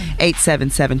call.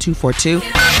 877-242. You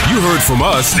heard from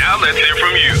us. Now let's hear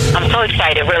from you. I'm so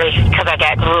excited, really, because I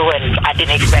got through and I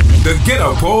didn't expect it. The Get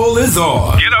Up poll is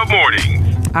on. Get Up Morning.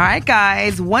 All right,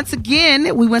 guys. Once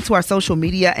again, we went to our social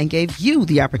media and gave you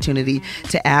the opportunity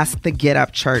to ask the Get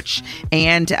Up Church.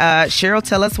 And Cheryl,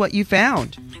 tell us what you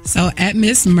found. So at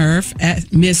Miss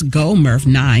Go Murph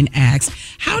 9 asks,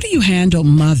 how do you handle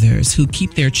mothers who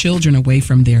keep their children away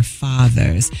from their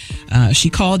fathers? She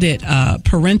called it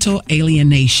parental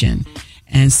alienation.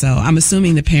 And so I'm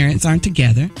assuming the parents aren't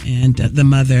together and the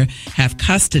mother have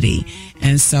custody.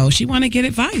 And so she want to get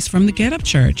advice from the Get Up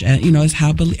Church.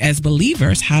 As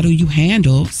believers, how do you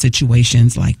handle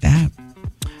situations like that?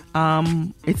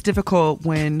 it's difficult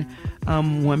when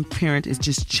one parent is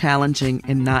just challenging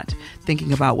and not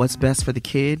thinking about what's best for the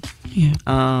kid.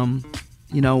 Yeah.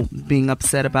 Being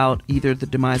upset about either the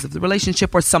demise of the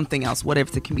relationship or something else,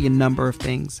 whatever. It can be a number of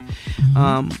things.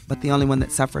 But the only one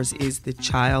that suffers is the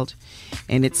child.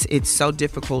 And it's so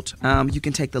difficult. You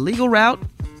can take the legal route.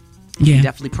 Yeah.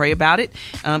 Definitely pray about it.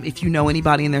 If you know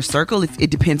anybody in their circle, it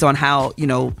depends on how,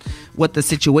 what the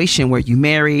situation. Were you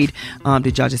married?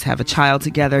 Did y'all just have a child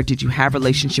together? Did you have a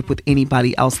relationship with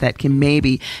anybody else that can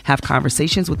maybe have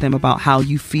conversations with them about how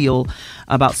you feel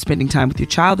about spending time with your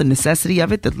child, the necessity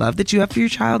of it, the love that you have for your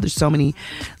child? There's so many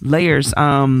layers.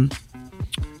 I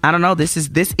don't know. This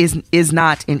is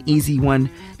not an easy one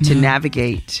to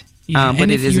navigate, but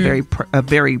it is a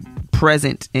very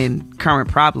present and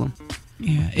current problem.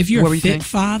 Yeah, if you're a fit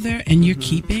father and you're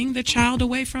keeping the child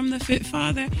away from the fit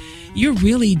father, you're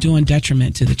really doing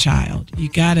detriment to the child. You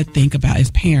got to think about, as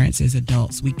parents, as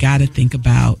adults, we got to think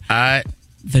about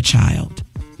the child.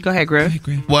 Go ahead, Griff.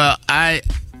 Well,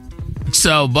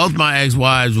 so both my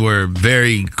ex-wives were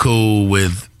very cool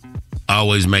with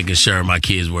always making sure my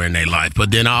kids were in their life.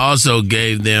 But then I also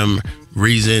gave them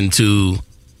reason to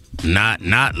not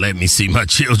let me see my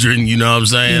children, you know what I'm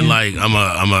saying? Like I'm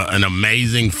an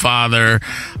amazing father.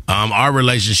 Our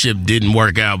relationship didn't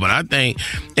work out, but I think,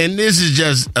 and this is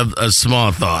just a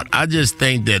small thought, I just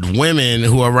think that women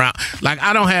who are around, like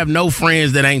I don't have no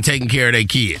friends that ain't taking care of their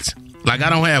kids. Like I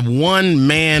don't have one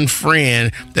man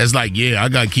friend that's like, yeah, I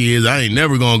got kids, I ain't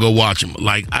never gonna go watch them.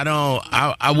 Like I don't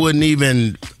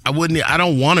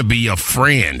want to be a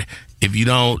friend if you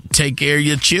don't take care of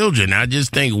your children. I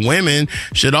just think women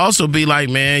should also be like,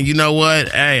 man, you know what?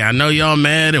 Hey, I know y'all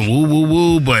mad and woo, woo,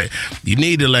 woo, but you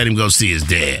need to let him go see his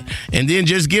dad. And then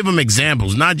just give him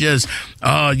examples, not just,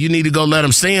 you need to go let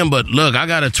him see him, but look, I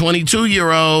got a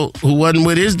 22-year-old who wasn't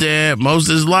with his dad most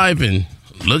of his life, and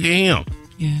look at him.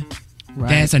 Yeah.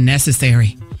 Right. Dads are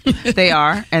necessary. They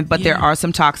are, but there are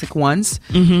some toxic ones.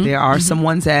 Mm-hmm. There are some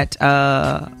ones that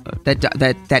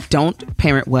don't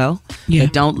parent well, that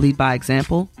don't lead by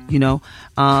example,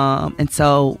 and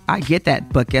so I get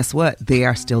that. But guess what? They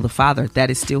are still the father. That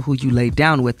is still who you laid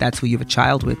down with. That's who you have a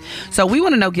child with. So we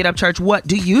want to know, Get Up Church, what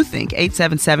do you think?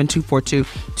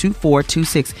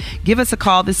 877-242-2426. Give us a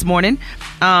call this morning.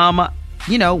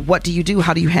 What do you do?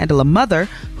 How do you handle a mother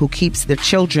who keeps their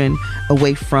children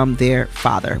away from their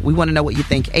father? We want to know what you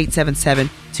think.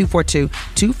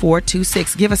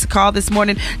 877-242-2426. Give us a call this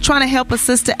morning. Trying to help a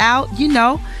sister out.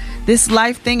 This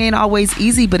life thing ain't always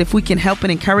easy, but if we can help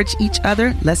and encourage each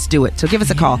other, let's do it. So give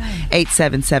us a call.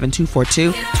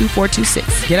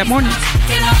 877-242-2426. Get Up Mornings.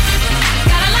 Get up.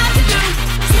 Got a lot to do.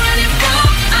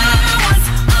 24 hours.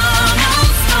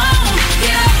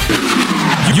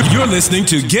 You're listening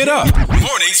to Get Up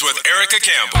Mornings with Erica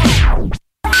Campbell.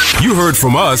 You heard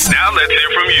from us. Now let's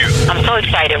hear from you. I'm so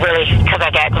excited, really, because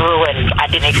I got through and I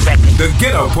didn't expect it. The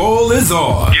Get Up poll is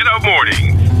on. Get Up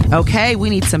Morning. Okay, we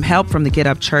need some help from the Get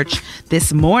Up Church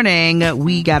this morning.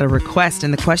 We got a request,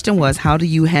 and the question was, how do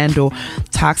you handle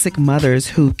toxic mothers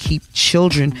who keep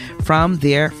children from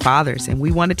their fathers? And we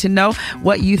wanted to know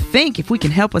what you think, if we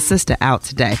can help a sister out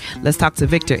today. Let's talk to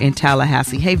Victor in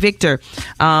Tallahassee. Hey, Victor,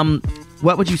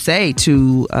 what would you say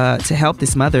to help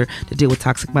this mother to deal with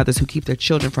toxic mothers who keep their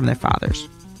children from their fathers?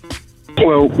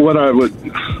 Well, what I would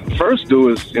first do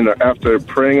is, after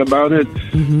praying about it,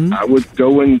 I would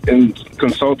go and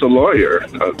consult a lawyer.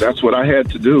 That's what I had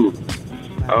to do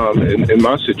in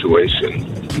my situation.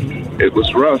 It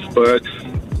was rough, but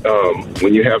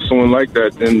when you have someone like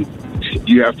that, then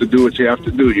you have to do what you have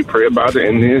to do. You pray about it,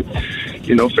 and then,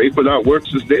 faith without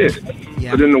works is dead.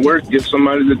 Yeah. Put in the work, get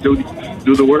somebody to do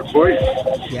the work for you.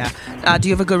 Yeah. Do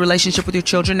you have a good relationship with your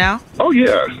children now? Oh,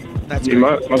 yeah. That's great.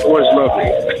 My boys love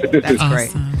me. That's awesome.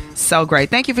 Great. So great.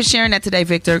 Thank you for sharing that today,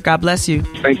 Victor. God bless you.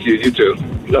 Thank you. You too.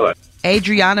 Bye.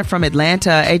 Adriana from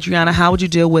Atlanta. Adriana, how would you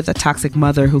deal with a toxic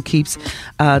mother who keeps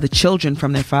the children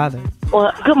from their father?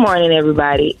 Well, good morning,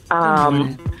 everybody.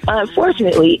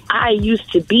 Unfortunately, I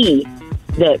used to be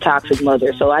that toxic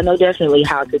mother, so I know definitely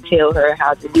how to tell her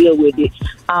how to deal with it.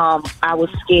 I was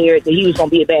scared that he was going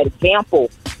to be a bad example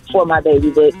for my baby,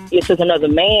 but it took another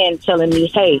man telling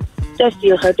me, hey, that's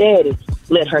still her daddy.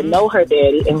 Let her know her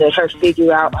daddy and let her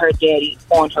figure out her daddy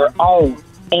on her own.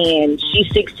 And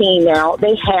she's 16 now.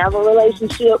 They have a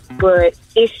relationship, but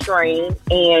it's strained,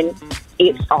 and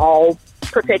it's all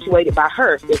perpetuated by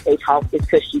her. If they talk, it's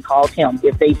because she called him.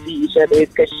 If they see each other,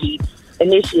 it's because she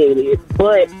initiated it.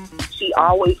 But she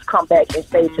always come back and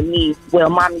say to me, well,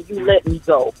 Mommy, you let me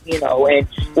go, and,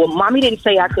 well, Mommy didn't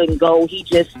say I couldn't go. He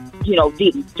just,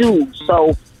 didn't do.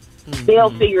 So they'll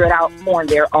figure it out on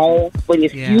their own. But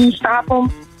if you stop them,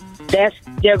 that's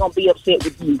they're going to be upset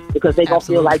with you because they're going to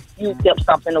feel like you kept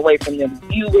something away from them.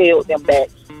 You held them back.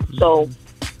 So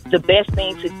the best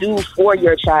thing to do for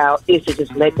your child is to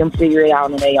just let them figure it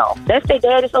out on their own. That's their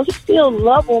daddy, so he still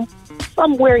love them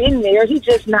somewhere in there. He's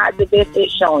just not the best at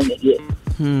showing it yet.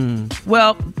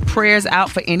 Well, prayers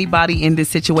out for anybody in this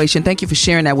situation. Thank you for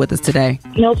sharing that with us today.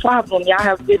 No problem. Y'all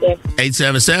have a good day.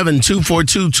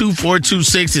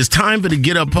 877-242-2426. It's time for the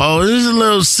Get Up poll. This is a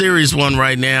little serious one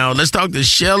right now. Let's talk to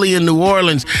Shelly in New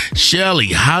Orleans. Shelly,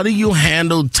 how do you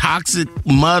handle toxic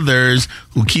mothers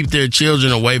who keep their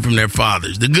children away from their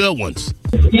fathers? The good ones.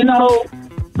 You know,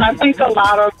 I think a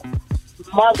lot of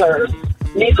mothers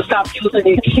need to stop using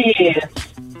their kids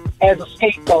as a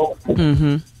scapegoat.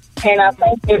 Mm-hmm. And I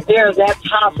think if they're that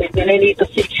toxic, then they need to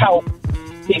seek help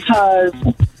because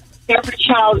every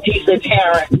child needs a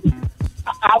parent.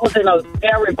 I was in a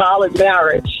very violent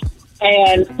marriage,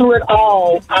 and through it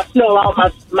all, I still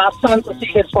allowed my son to see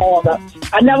his father.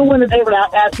 I never went a day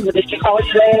without asking him, did you call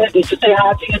your dad? Did you say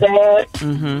hi to your dad?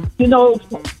 Mm-hmm. You know,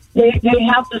 they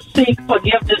have to seek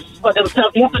forgiveness for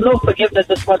themselves. You have to know forgiveness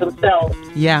is for themselves.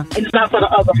 Yeah. It's not for the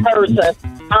other person.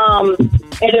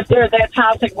 And if they're that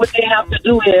toxic, what they have to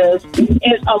do is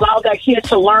allow that kid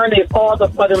to learn their father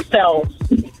for themselves.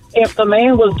 If the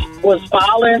man was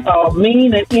violent or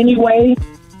mean in any way,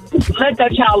 let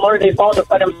that child learn their father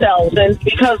for themselves. And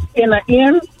because in the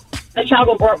end, the child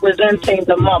will grow up resenting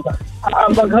the mother.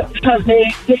 Because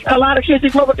a lot of kids, they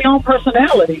grow up with their own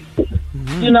personality.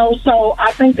 You know, so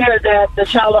I think that the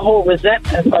child will hold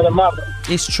resentment for the mother.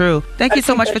 It's true. Thank you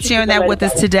so much for sharing that with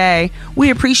us today. We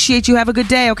appreciate you. Have a good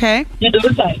day, okay? You do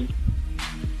the same.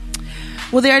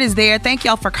 Well, there it is there. Thank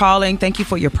y'all for calling. Thank you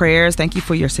for your prayers. Thank you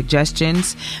for your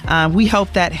suggestions. We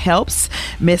hope that helps.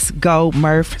 Miss Go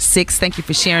Murph 6, thank you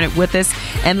for sharing it with us.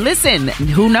 And listen,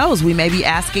 who knows? We may be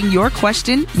asking your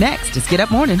question next. It's Get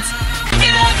Up Mornings.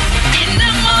 Get up in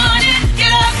the morning.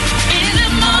 Get up in the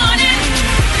morning.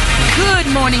 Good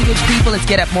morning, good people. It's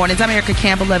Get Up Mornings. I'm Erica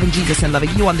Campbell, loving Jesus and loving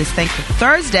you on this thankful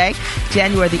Thursday,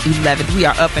 January the 11th. We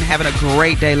are up and having a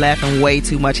great day, laughing way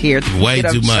too much here. Way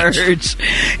too much. Church.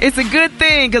 It's a good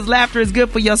thing because laughter is good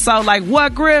for your soul. Like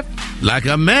what, Griff? Like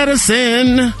a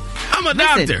medicine. I'm a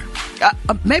doctor.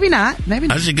 Maybe not. Maybe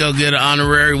not. I should go get an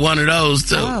honorary one of those,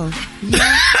 too. Oh,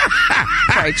 yeah.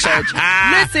 Right, church.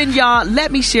 Listen, y'all,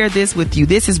 let me share this with you.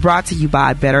 This is brought to you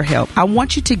by BetterHelp. I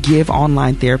want you to give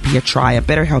online therapy a try at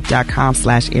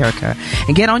BetterHelp.com/Erica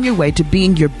and get on your way to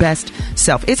being your best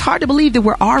self. It's hard to believe that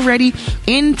we're already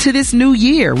into this new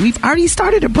year. We've already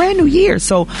started a brand new year.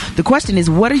 So the question is,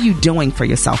 what are you doing for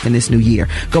yourself in this new year?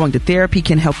 Going to therapy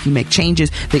can help you make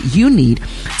changes that you need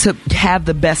to have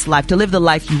the best life, to live the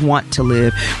life you want to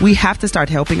live. We have to start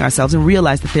helping ourselves and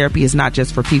realize that therapy is not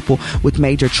just for people with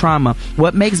major trauma.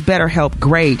 What makes BetterHelp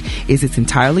great is it's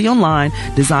entirely online,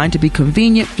 designed to be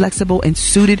convenient, flexible, and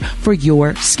suited for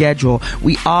your schedule.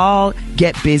 We all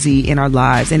get busy in our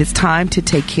lives, and it's time to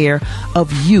take care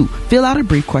of you. Fill out a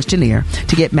brief questionnaire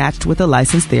to get matched with a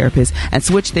licensed therapist and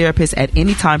switch therapists at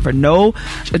any time for no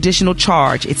additional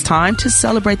charge. It's time to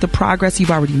celebrate the progress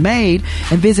you've already made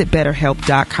and visit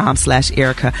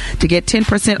BetterHelp.com/Erica to get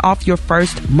 10% off your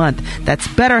first month. That's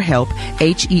BetterHelp,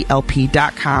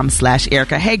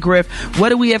 HELP.com/Erica. Hey, Griff, what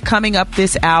do we have coming up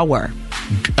this hour?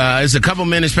 It's a couple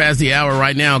minutes past the hour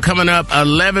right now. Coming up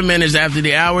 11 minutes after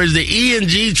the hour is the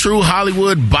E&G True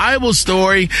Hollywood Bible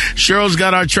Story. Cheryl's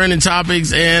got our trending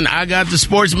topics, and I got the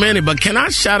Sports Minute. But can I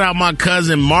shout out my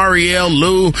cousin Marielle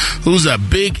Lou, who's a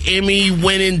big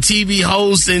Emmy-winning TV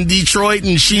host in Detroit,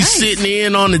 and she's sitting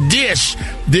in on the dish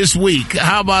this week.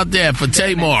 How about that for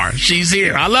Tamar? She's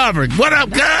here. I love her. What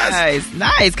up, guys?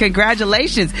 Nice.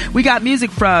 Congratulations. We got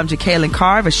music from Jacqueline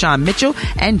Carr, Vashawn Mitchell,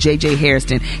 and JJ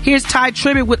Hairston. Here's Ty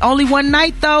Tribbett with Only One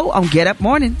Night, though, on Get Up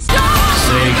Mornings. Say,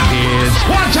 kids,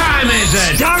 What time is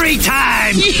it? Story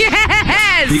time!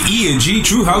 Yes! the E&G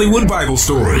True Hollywood Bible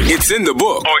Story. It's in the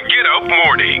book. On Get Up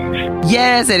Mornings.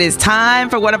 Yes, it is time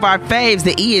for one of our faves,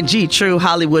 the E&G True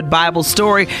Hollywood Bible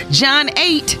Story. John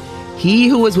 8. He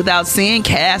who is without sin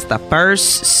cast the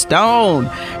first stone.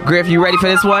 Griff, you ready for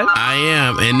this one? I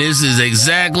am, and this is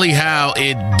exactly how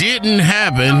it didn't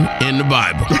happen in the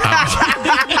Bible.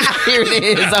 Here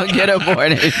it is on Get Up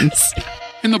Mornings.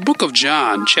 In the book of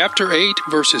John, chapter 8,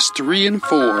 verses 3 and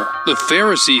 4, the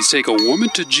Pharisees take a woman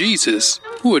to Jesus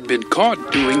who had been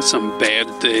caught doing some bad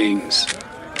things.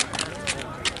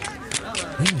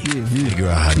 Figure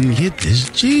out how to get this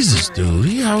Jesus dude.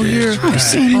 He out here. I've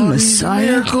seen him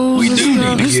Messiah. We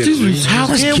do need to get him. How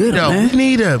can we though? We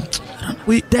need a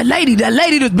that lady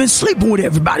that's been sleeping with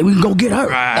everybody, we can go get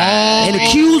her and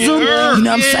accuse them. You know what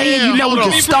I'm saying? You know, we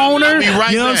can stone her. You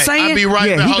know what I'm saying? I'll be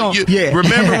right back.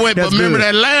 Remember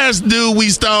that last dude we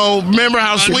stoned? Remember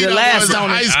how sweet I was in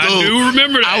high school? I do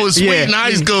remember that. I was sweet in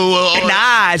high school. In the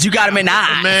eyes. You got him in the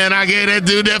eyes. Man, I gave that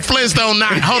dude that Flintstone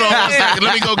knife. Hold on 1 second.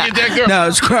 Let me go get that girl. No,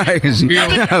 it's crazy.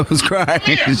 That was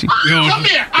crazy. Come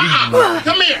here.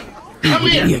 Come here. Come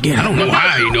here. I don't know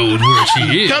how he knows where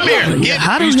she is. Come here.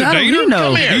 How do you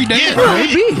know? Come here.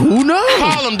 Maybe. Who knows?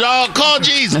 Call him, dog. Call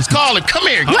Jesus. Call him. Come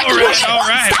here. All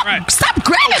right. Stop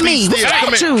grabbing me. What's wrong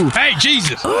with you? Hey,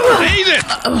 Jesus. Jesus.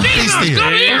 Come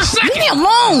here a second. Leave me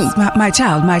alone. My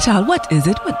child. What is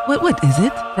it? What is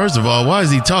it? First of all, why is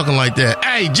he talking like that?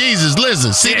 Hey, Jesus,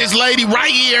 listen. See this lady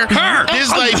right here? Her. This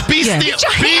lady, be still. Get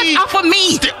your hands off of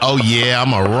me. Oh, yeah.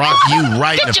 I'm going to rock you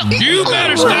right in the... You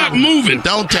better stop moving.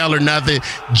 Don't tell her nothing.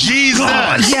 Jesus.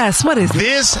 Yes, what is it?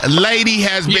 This lady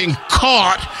has been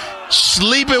caught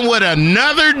sleeping with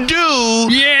another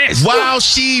dude while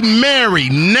she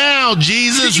married. Now,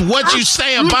 Jesus, what you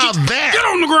say about that? Get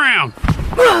on the ground.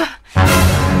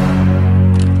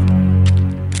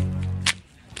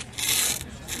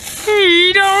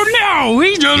 He don't know.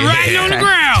 He's just riding on the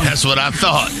ground. That's what I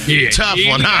thought. Yeah, Tough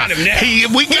one, huh?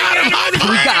 We got him.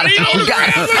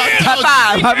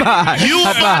 High five. You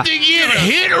about to get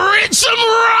hit with some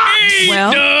rocks.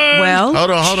 Well.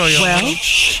 Hold on, y'all. Well,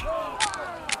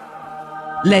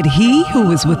 let he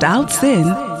who is without sin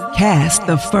cast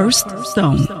the first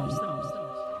stone.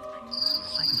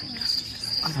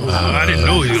 I didn't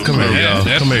know he was Come here, y'all.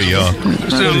 Come here, y'all.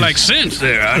 Sounds like sense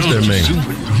there. What's that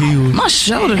mean? My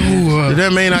shoulder. Does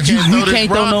that mean I can't throw this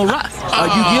can't throw no rock? Are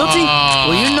you guilty?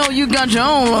 Well, you know you got your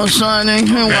own little son in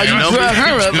here while you drag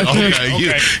her up. Okay,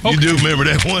 you do remember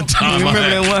that one time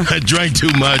I drank too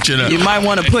much. You might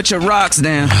want to put your rocks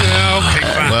down. Yeah, okay,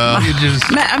 fine.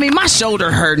 Well, my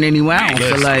shoulder hurting anyway. I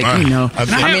don't feel like, I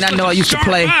know I used to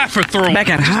play back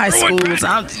in high school. So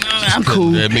I'm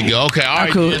cool. Let me go. Okay, all right.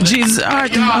 I'm cool. Jesus, all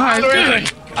right, good.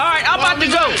 All right, I'm about to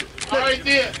go. All right,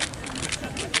 there.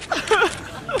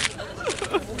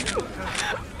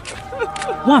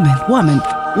 Woman,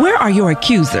 where are your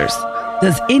accusers?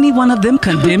 Does any one of them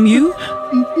condemn you?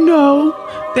 No,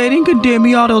 they didn't condemn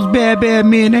me. All those bad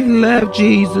men, they left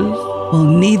Jesus. Well,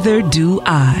 neither do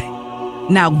I.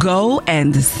 Now go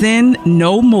and sin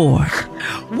no more.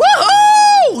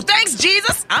 Woohoo! Thanks,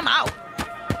 Jesus. I'm out.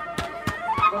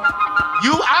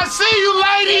 I see you,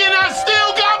 lady, and I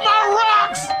still got my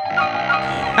rocks.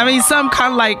 I mean, some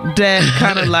kind of like that,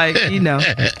 kind of like,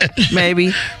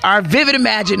 maybe our vivid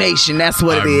imagination. That's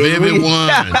what it is. Vivid one.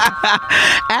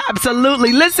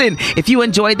 Absolutely. Listen, if you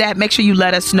enjoyed that, make sure you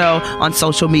let us know on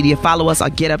social media. Follow us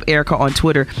on Get Up Erica on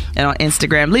Twitter and on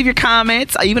Instagram. Leave your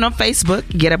comments, even on Facebook,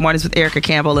 Get Up Mornings with Erica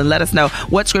Campbell, and let us know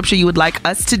what scripture you would like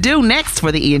us to do next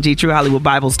for the E&G True Hollywood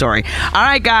Bible Story. All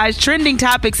right, guys, Trending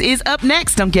Topics is up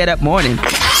next on Get Up Morning.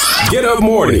 Get Up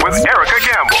Morning with Erica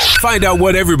Campbell. Find out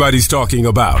what everybody's talking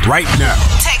about right now.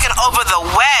 Taking over the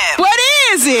web. What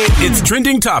is it? It's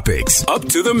Trending Topics, up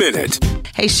to the minute.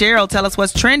 Hey, Cheryl, tell us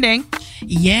what's trending.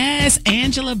 Yes,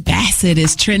 Angela Bassett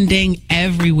is trending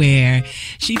everywhere.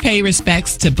 She paid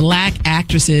respects to Black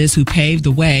actresses who paved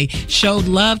the way, showed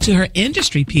love to her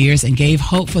industry peers, and gave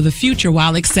hope for the future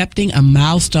while accepting a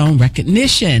milestone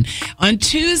recognition. On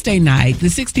Tuesday night, the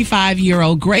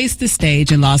 65-year-old graced the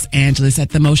stage in Los Angeles at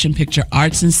the Motion Picture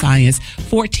Arts and Science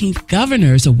 14th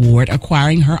Governor's Award,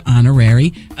 acquiring her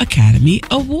honorary Academy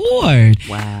Award.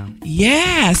 Wow.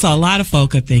 Yeah, so a lot of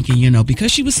folk are thinking,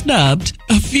 because she was snubbed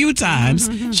a few times,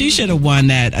 she should have won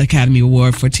that Academy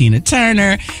Award for Tina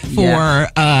Turner, for,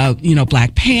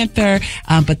 Black Panther,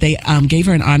 but they gave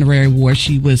her an honorary award.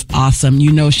 She was awesome.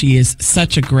 She is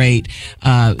such a great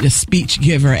speech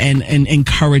giver and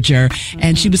encourager,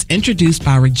 and she was introduced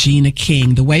by Regina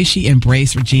King. The way she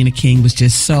embraced Regina King was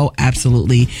just so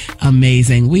absolutely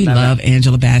amazing. We love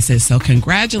Angela Bassett, so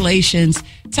congratulations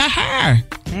to her.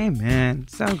 Amen.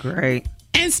 So great.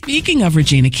 And speaking of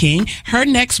Regina King, her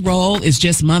next role is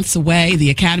just months away. The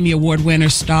Academy Award winner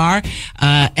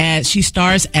as she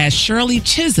stars as Shirley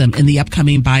Chisholm in the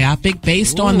upcoming biopic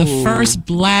based on the first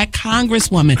Black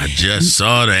Congresswoman. I just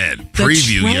saw that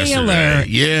preview yesterday.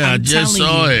 Yeah, I just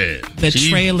saw it. The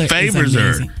trailer favors is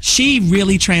amazing. her. She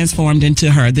really transformed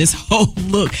into her. This whole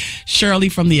look. Shirley,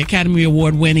 from the Academy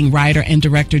Award winning writer and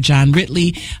director John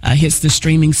Ridley, hits the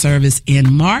streaming service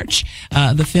in March.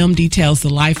 The film details the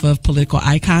life of political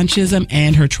icon Chisholm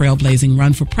and her trailblazing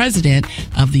run for president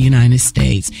of the United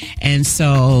States. And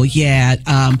so,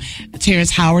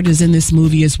 Terrence Howard is in this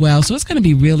movie as well. So it's going to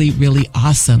be really, really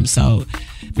awesome. So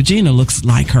Regina looks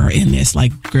like her in this.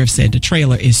 Like Griff said, the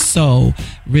trailer is so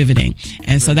riveting.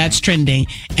 And so that's trending.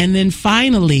 And then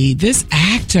finally, this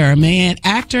actor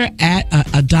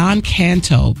Adon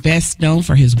Canto, best known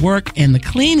for his work in The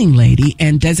Cleaning Lady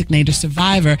and Designated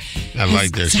Survivor, I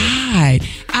like this. Died.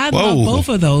 I love both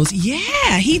of those.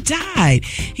 Yeah, he died.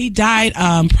 He died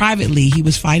privately. He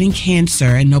was fighting cancer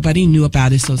and nobody knew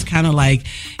about it. So it's kind of like,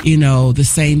 the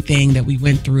same thing that we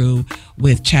went through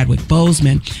with Chadwick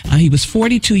Boseman. He was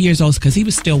 42 years old because he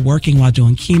was still working while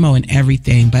doing chemo and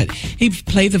everything. But he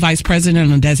played the vice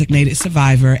president on Designated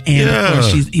Survivor. And of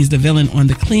course, he's the villain on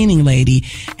The Cleaning Lady.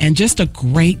 And just a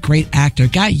great, great actor.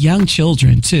 Got young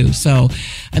children, too. So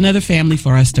another family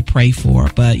for us to pray for.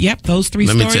 But, yep, those three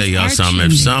stories. Let me tell y'all something.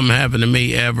 If something happened to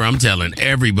me ever, I'm telling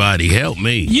everybody, help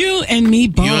me. You and me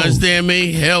both. You understand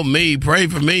me? Help me. Pray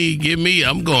for me.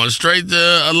 I'm going straight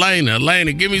to Elena.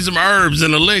 Elena, give me some herbs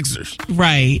and elixirs.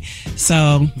 Right.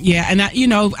 So, yeah. And,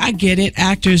 I get it.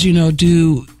 Actors,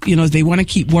 do, they want to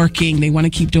keep working. They want to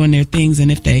keep doing their things.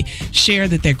 And if they share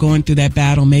that they're going through that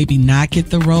battle, maybe not get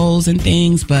the roles and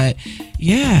things. But,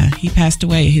 yeah, he passed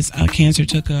away. His cancer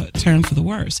took a turn for the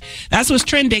worse. That's what's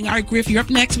trending. All right, Griff, you're up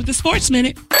next with the Sports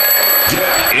Minute.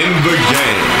 Get in the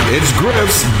game. It's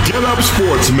Griff's Get Up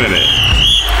Sports Minute.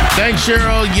 Thanks,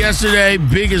 Cheryl. Yesterday,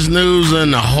 biggest news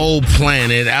on the whole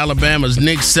planet. Alabama's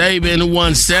Nick Saban, who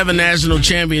won 7 national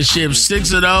championships,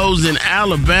 6 of those in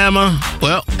Alabama.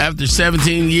 Well, after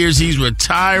 17 years, he's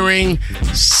retiring,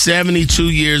 72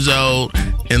 years old,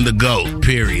 and the GOAT,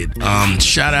 period.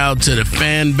 Shout out to the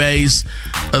fan base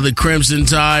of the Crimson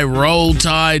Tide. Roll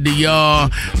Tide to y'all.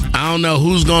 I don't know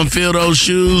who's going to fill those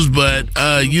shoes, but,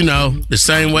 the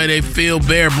same way they fill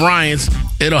Bear Bryant's,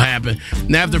 it'll happen.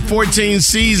 And after 14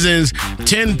 seasons,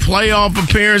 10 playoff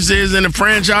appearances, and the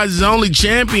franchise's only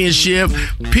championship,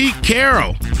 Pete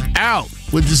Carroll out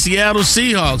with the Seattle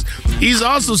Seahawks. He's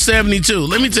also 72.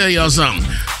 Let me tell y'all something.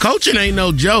 Coaching ain't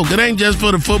no joke. It ain't just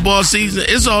for the football season.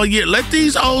 It's all year. Let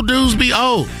these old dudes be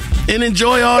old and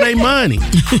enjoy all their money.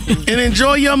 And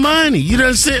enjoy your money. You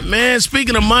done sit, man.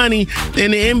 Speaking of money,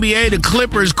 in the NBA, the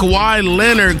Clippers, Kawhi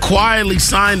Leonard quietly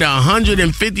signed a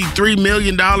 $153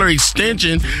 million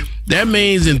extension. That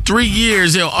means in 3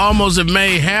 years, he'll almost have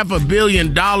made $500 million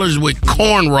with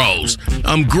cornrows.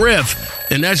 I'm Griff.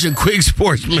 And that's your quick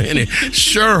sports minute.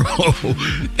 Sure.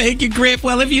 Thank you, Griff.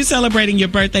 Well, if you're celebrating your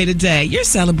birthday today, you're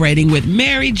celebrating with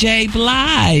Mary J.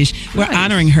 Blige. We're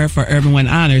honoring her for Urban One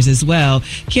Honors as well.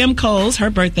 Kim Coles, her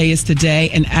birthday is today,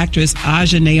 and actress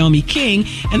Aja Naomi King,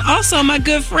 and also my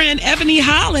good friend Ebony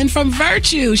Holland from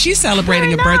Virtue. She's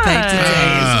celebrating a birthday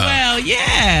today as well.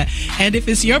 Yeah. And if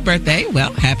it's your birthday,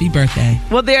 well, happy birthday.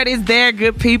 Well, there it is there,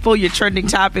 good people. Your trending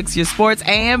topics, your sports,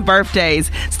 and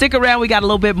birthdays. Stick around. We got a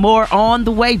little bit more on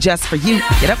the way just for you.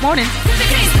 Get up morning.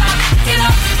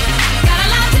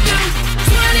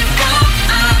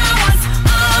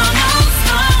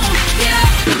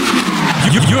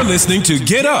 You're listening to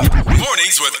Get Up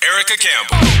Mornings with Erica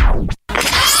Campbell.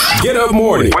 Get Up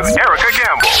Morning with Erica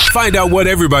Campbell. Find out what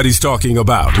everybody's talking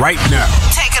about right now.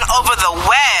 Taking over the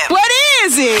web. What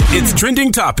is it? It's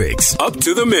Trending Topics, up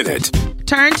to the minute.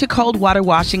 Turn to cold water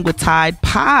washing with Tide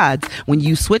Pods. When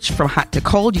you switch from hot to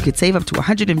cold, you could save up to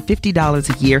 $150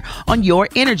 a year on your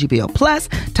energy bill. Plus,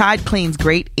 Tide cleans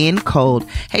great in cold.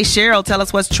 Hey, Cheryl, tell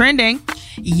us what's trending.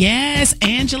 Yes,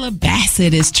 Angela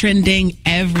Bassett is trending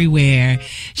everywhere.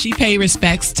 She paid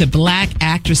respects to Black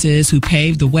actresses who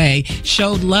paved the way,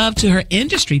 showed love to her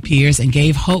industry peers, and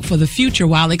gave hope for the future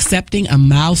while accepting a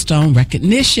milestone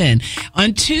recognition.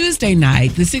 On Tuesday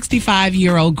night, the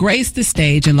 65-year-old graced the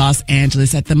stage in Los Angeles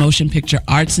at the Motion Picture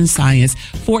Arts and Science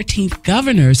 14th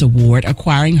Governor's Award,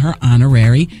 acquiring her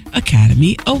honorary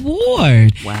Academy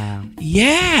Award. Wow.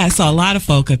 Yeah, so a lot of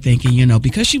folk are thinking,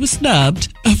 because she was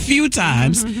snubbed a few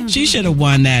times, she should have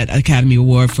won that Academy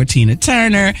Award for Tina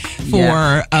Turner,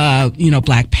 for,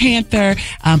 Black Panther,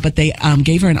 but they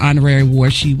gave her an honorary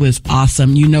award. She was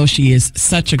awesome. She is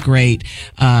such a great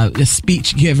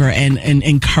speech giver and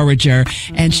encourager,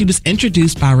 and she was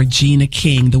introduced by Regina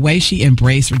King. The way she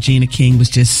embraced Regina King was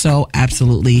just so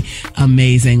absolutely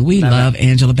amazing. We love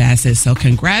Angela Bassett, so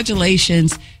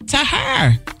congratulations to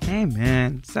her.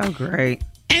 Amen. So great.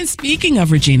 And speaking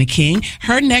of Regina King,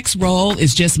 her next role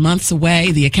is just months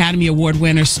away. The Academy Award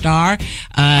winner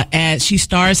as she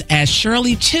stars as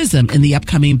Shirley Chisholm in the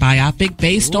upcoming biopic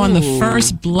based on the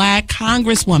first Black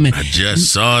Congresswoman. I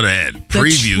just saw that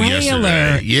preview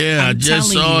yesterday. Yeah, I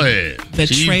just saw it. The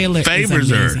trailer favors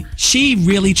is amazing. She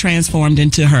really transformed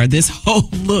into her. This whole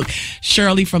look.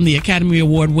 Shirley, from the Academy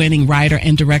Award winning writer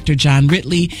and director John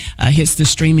Ridley, hits the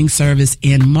streaming service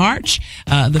in March.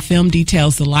 The film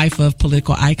details the life of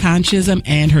political iconism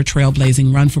and her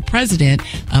trailblazing run for president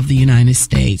of the United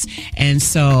States. And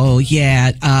so,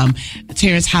 yeah,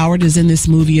 Terrence Howard is in this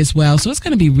movie as well. So it's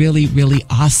going to be really, really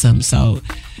awesome. So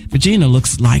Regina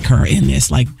looks like her in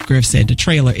this. Like Griff said, the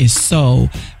trailer is so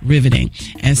riveting.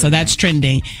 And so that's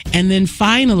trending. And then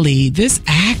finally, this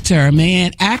actor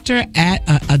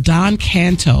Adon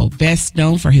Canto, best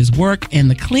known for his work in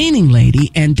The Cleaning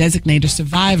Lady and Designated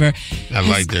Survivor, I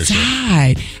like this.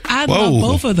 Died. I love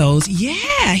both of those.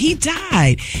 Yeah, he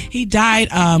died. He died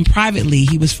privately.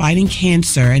 He was fighting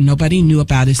cancer and nobody knew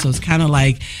about it. So it's kind of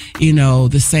like,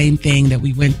 the same thing that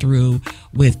we went through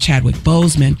with Chadwick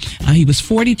Boseman. He was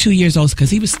 42 years old because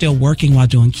he was still working while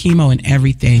doing chemo and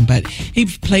everything. But he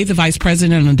played the vice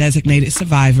president on Designated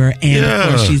Survivor. And of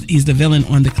course, he's the villain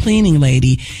on The Cleaning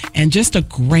Lady. And just a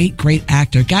great, great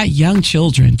actor. Got young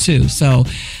children, too. So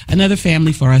another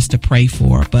family for us to pray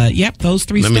for. But, yep, those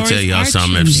three stories. Let me tell y'all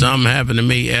something. If something happened to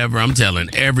me ever, I'm telling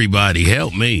everybody,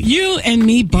 help me. You and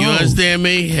me both. You understand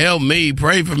me? Help me.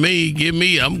 Pray for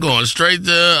me. I'm going straight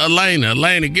to Elena.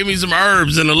 Elena, give me some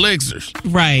herbs and elixirs.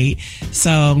 Right.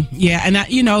 So, yeah. And,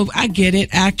 I get it.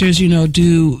 Actors,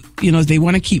 do, they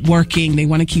want to keep working. They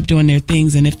want to keep doing their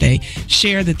things. And if they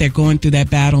share that they're going through that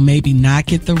battle, maybe not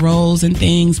get the roles and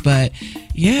things. But,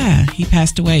 yeah, he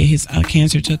passed away. His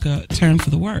cancer took a turn for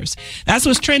the worse. That's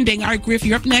what's trending. All right, Griff,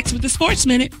 you're up next with the Sports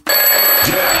Minute.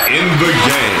 Get in the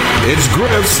game. It's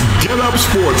Griff's Get Up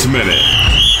Sports Minute.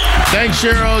 Thanks,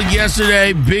 Cheryl.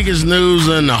 Yesterday, biggest news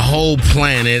on the whole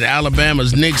planet.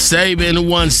 Alabama's Nick Saban, who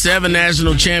won 7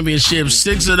 national championships,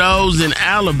 6 of those in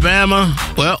Alabama.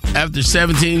 Well, after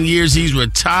 17 years, he's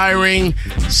retiring,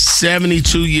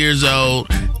 72 years old,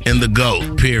 and the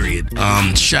GOAT, period.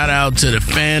 Shout out to the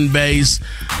fan base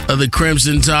of the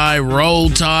Crimson Tide. Roll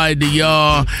Tide to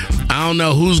y'all. I don't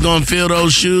know who's going to fill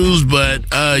those shoes, but,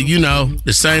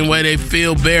 the same way they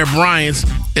fill Bear Bryant's,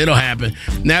 it'll happen.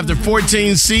 And after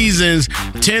 14 seasons,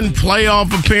 10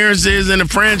 playoff appearances, and the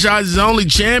franchise's only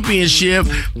championship,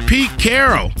 Pete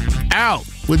Carroll out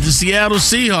with the Seattle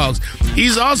Seahawks.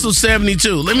 He's also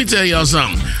 72. Let me tell y'all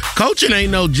something. Coaching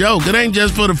ain't no joke. It ain't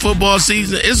just for the football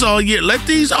season. It's all year. Let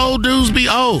these old dudes be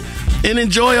old and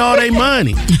enjoy all their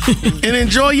money. And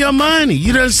enjoy your money.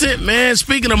 You done sit, man.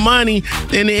 Speaking of money,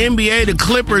 in the NBA, the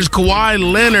Clippers, Kawhi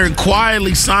Leonard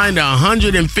quietly signed a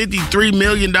 $153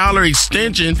 million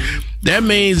extension. That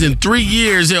means in 3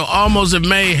 years, he'll almost have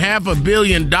made $500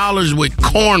 million with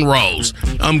cornrows.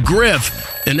 I'm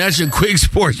Griff, and that's your quick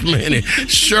sports minute.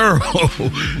 Sure.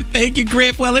 Thank you,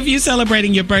 Griff. Well, if you're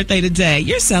celebrating your birthday today,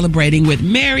 you're celebrating with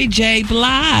Mary J.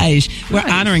 Blige. We're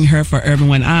honoring her for Urban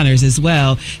One Honors as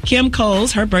well. Kim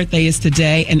Coles, her birthday is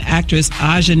today, and actress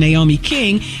Aja Naomi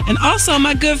King, and also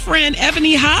my good friend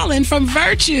Ebony Holland from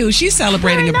Virtue. She's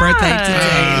celebrating a birthday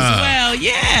today as well.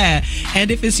 Yeah.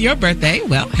 And if it's your birthday,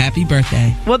 well, happy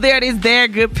birthday. Well, there it is there,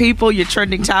 good people. Your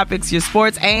trending topics, your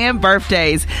sports, and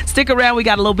birthdays. Stick around. We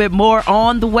got a little bit more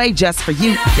on the way just for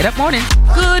you. Get Up Morning.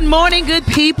 Good morning, good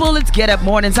people. It's Get Up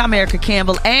Mornings. I'm Erica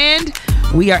Campbell, and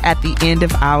we are at the end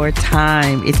of our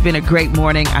time. It's been a great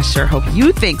morning. I sure hope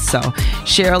you think so.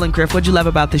 Cheryl and Griff, what'd you love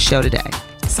about the show today?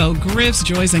 So Griff's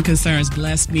joys and concerns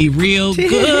blessed me real good.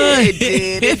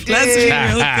 It blessed me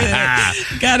real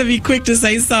good. Gotta be quick to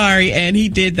say sorry, and he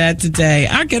did that today.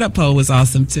 Our Get Up poll was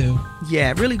awesome too.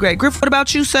 Yeah, really great. Griff, what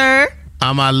about you, sir?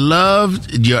 I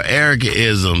loved your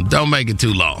Erica-ism. Don't make it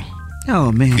too long.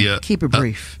 Oh man, keep it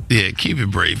brief. Keep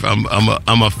it brief. I'm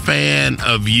a fan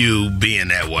of you being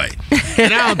that way,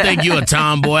 and I don't think you're a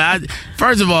tomboy.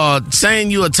 First of all, saying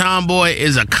you a tomboy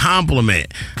is a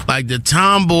compliment. Like the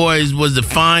tomboys was the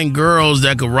fine girls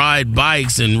that could ride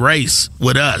bikes and race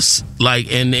with us.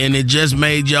 Like and it just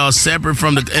made y'all separate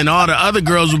from and all the other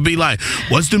girls would be like,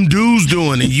 "What's them dudes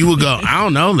doing?" And you would go, "I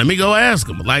don't know. Let me go ask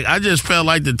them." Like I just felt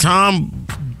like the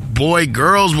boy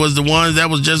girls was the ones that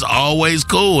was just always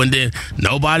cool, and then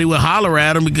nobody would holler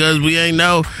at them because we ain't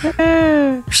know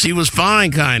she was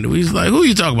fine, kind of. We was like, who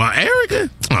you talking about, Erica?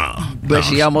 Oh, but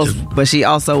she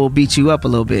also will beat you up a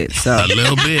little bit. So a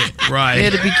little bit, right? You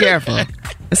had to be careful.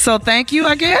 So thank you,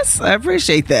 I guess. I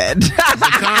appreciate that. It's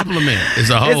a compliment. It's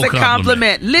a whole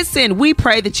compliment. Listen, we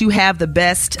pray that you have the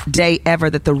best day ever,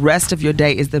 that the rest of your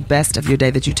day is the best of your day,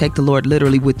 that you take the Lord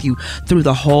literally with you through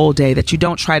the whole day, that you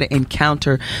don't try to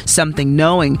encounter something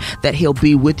knowing that he'll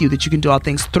be with you, that you can do all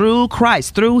things through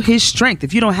Christ, through his strength.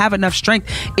 If you don't have enough strength,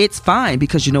 it's fine,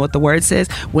 because you know what the word says?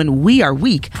 When we are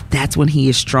weak, that's when he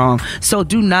is strong. So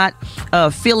do not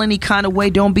feel any kind of way.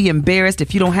 Don't be embarrassed.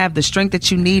 If you don't have the strength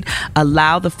that you need,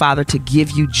 allow the Father to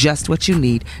give you just what you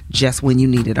need, just when you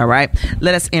need it, all right?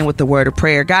 Let us end with the word of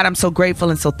prayer. God, I'm so grateful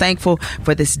and so thankful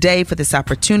for this day, for this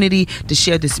opportunity to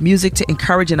share this music, to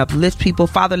encourage and uplift people.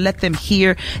 Father, let them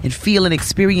hear and feel and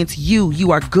experience you.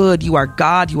 You are good. You are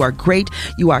God. You are great.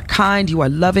 You are kind. You are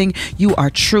loving. You are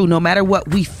true. No matter what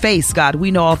we face, God,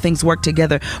 we know all things work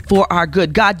together for our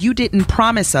good. God, you didn't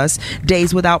promise us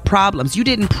days without problems. You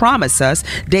didn't promise us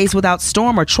days without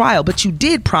storm or trial, but you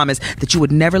did promise that you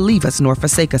would never leave us nor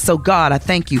forsake us. So God, I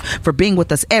thank you for being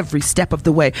with us every step of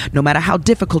the way. No matter how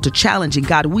difficult or challenging,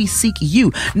 God, we seek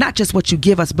you, not just what you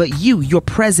give us, but you, your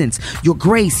presence, your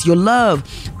grace, your love.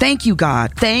 Thank you,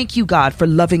 God. Thank you, God, for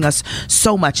loving us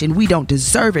so much. And we don't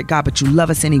deserve it, God, but you love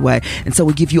us anyway. And so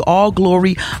we give you all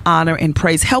glory, honor, and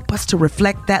praise. Help us to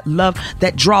reflect that love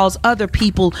that draws other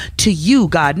people to you,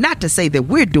 God. Not to say that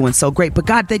we're doing so great, but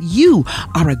God, that you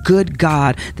are a good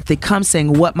God, that they come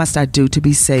saying, what must I do to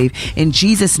be saved? In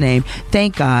Jesus' name,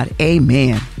 thank God.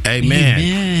 Amen. Amen.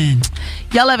 Amen.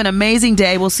 Y'all have an amazing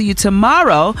day. We'll see you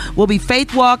tomorrow. We'll be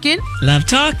faith walking, love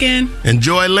talking,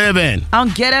 enjoy living on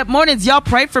Get Up Mornings. Y'all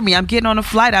pray for me. I'm getting on a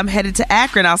flight. I'm headed to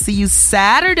Akron. I'll see you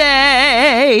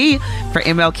Saturday for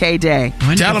MLK Day.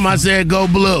 Wonderful. Tell them I said go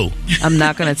blue. I'm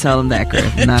not going to tell them that,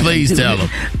 Griff. Please tell them.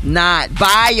 Not.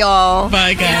 Bye, y'all.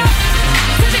 Bye, guys.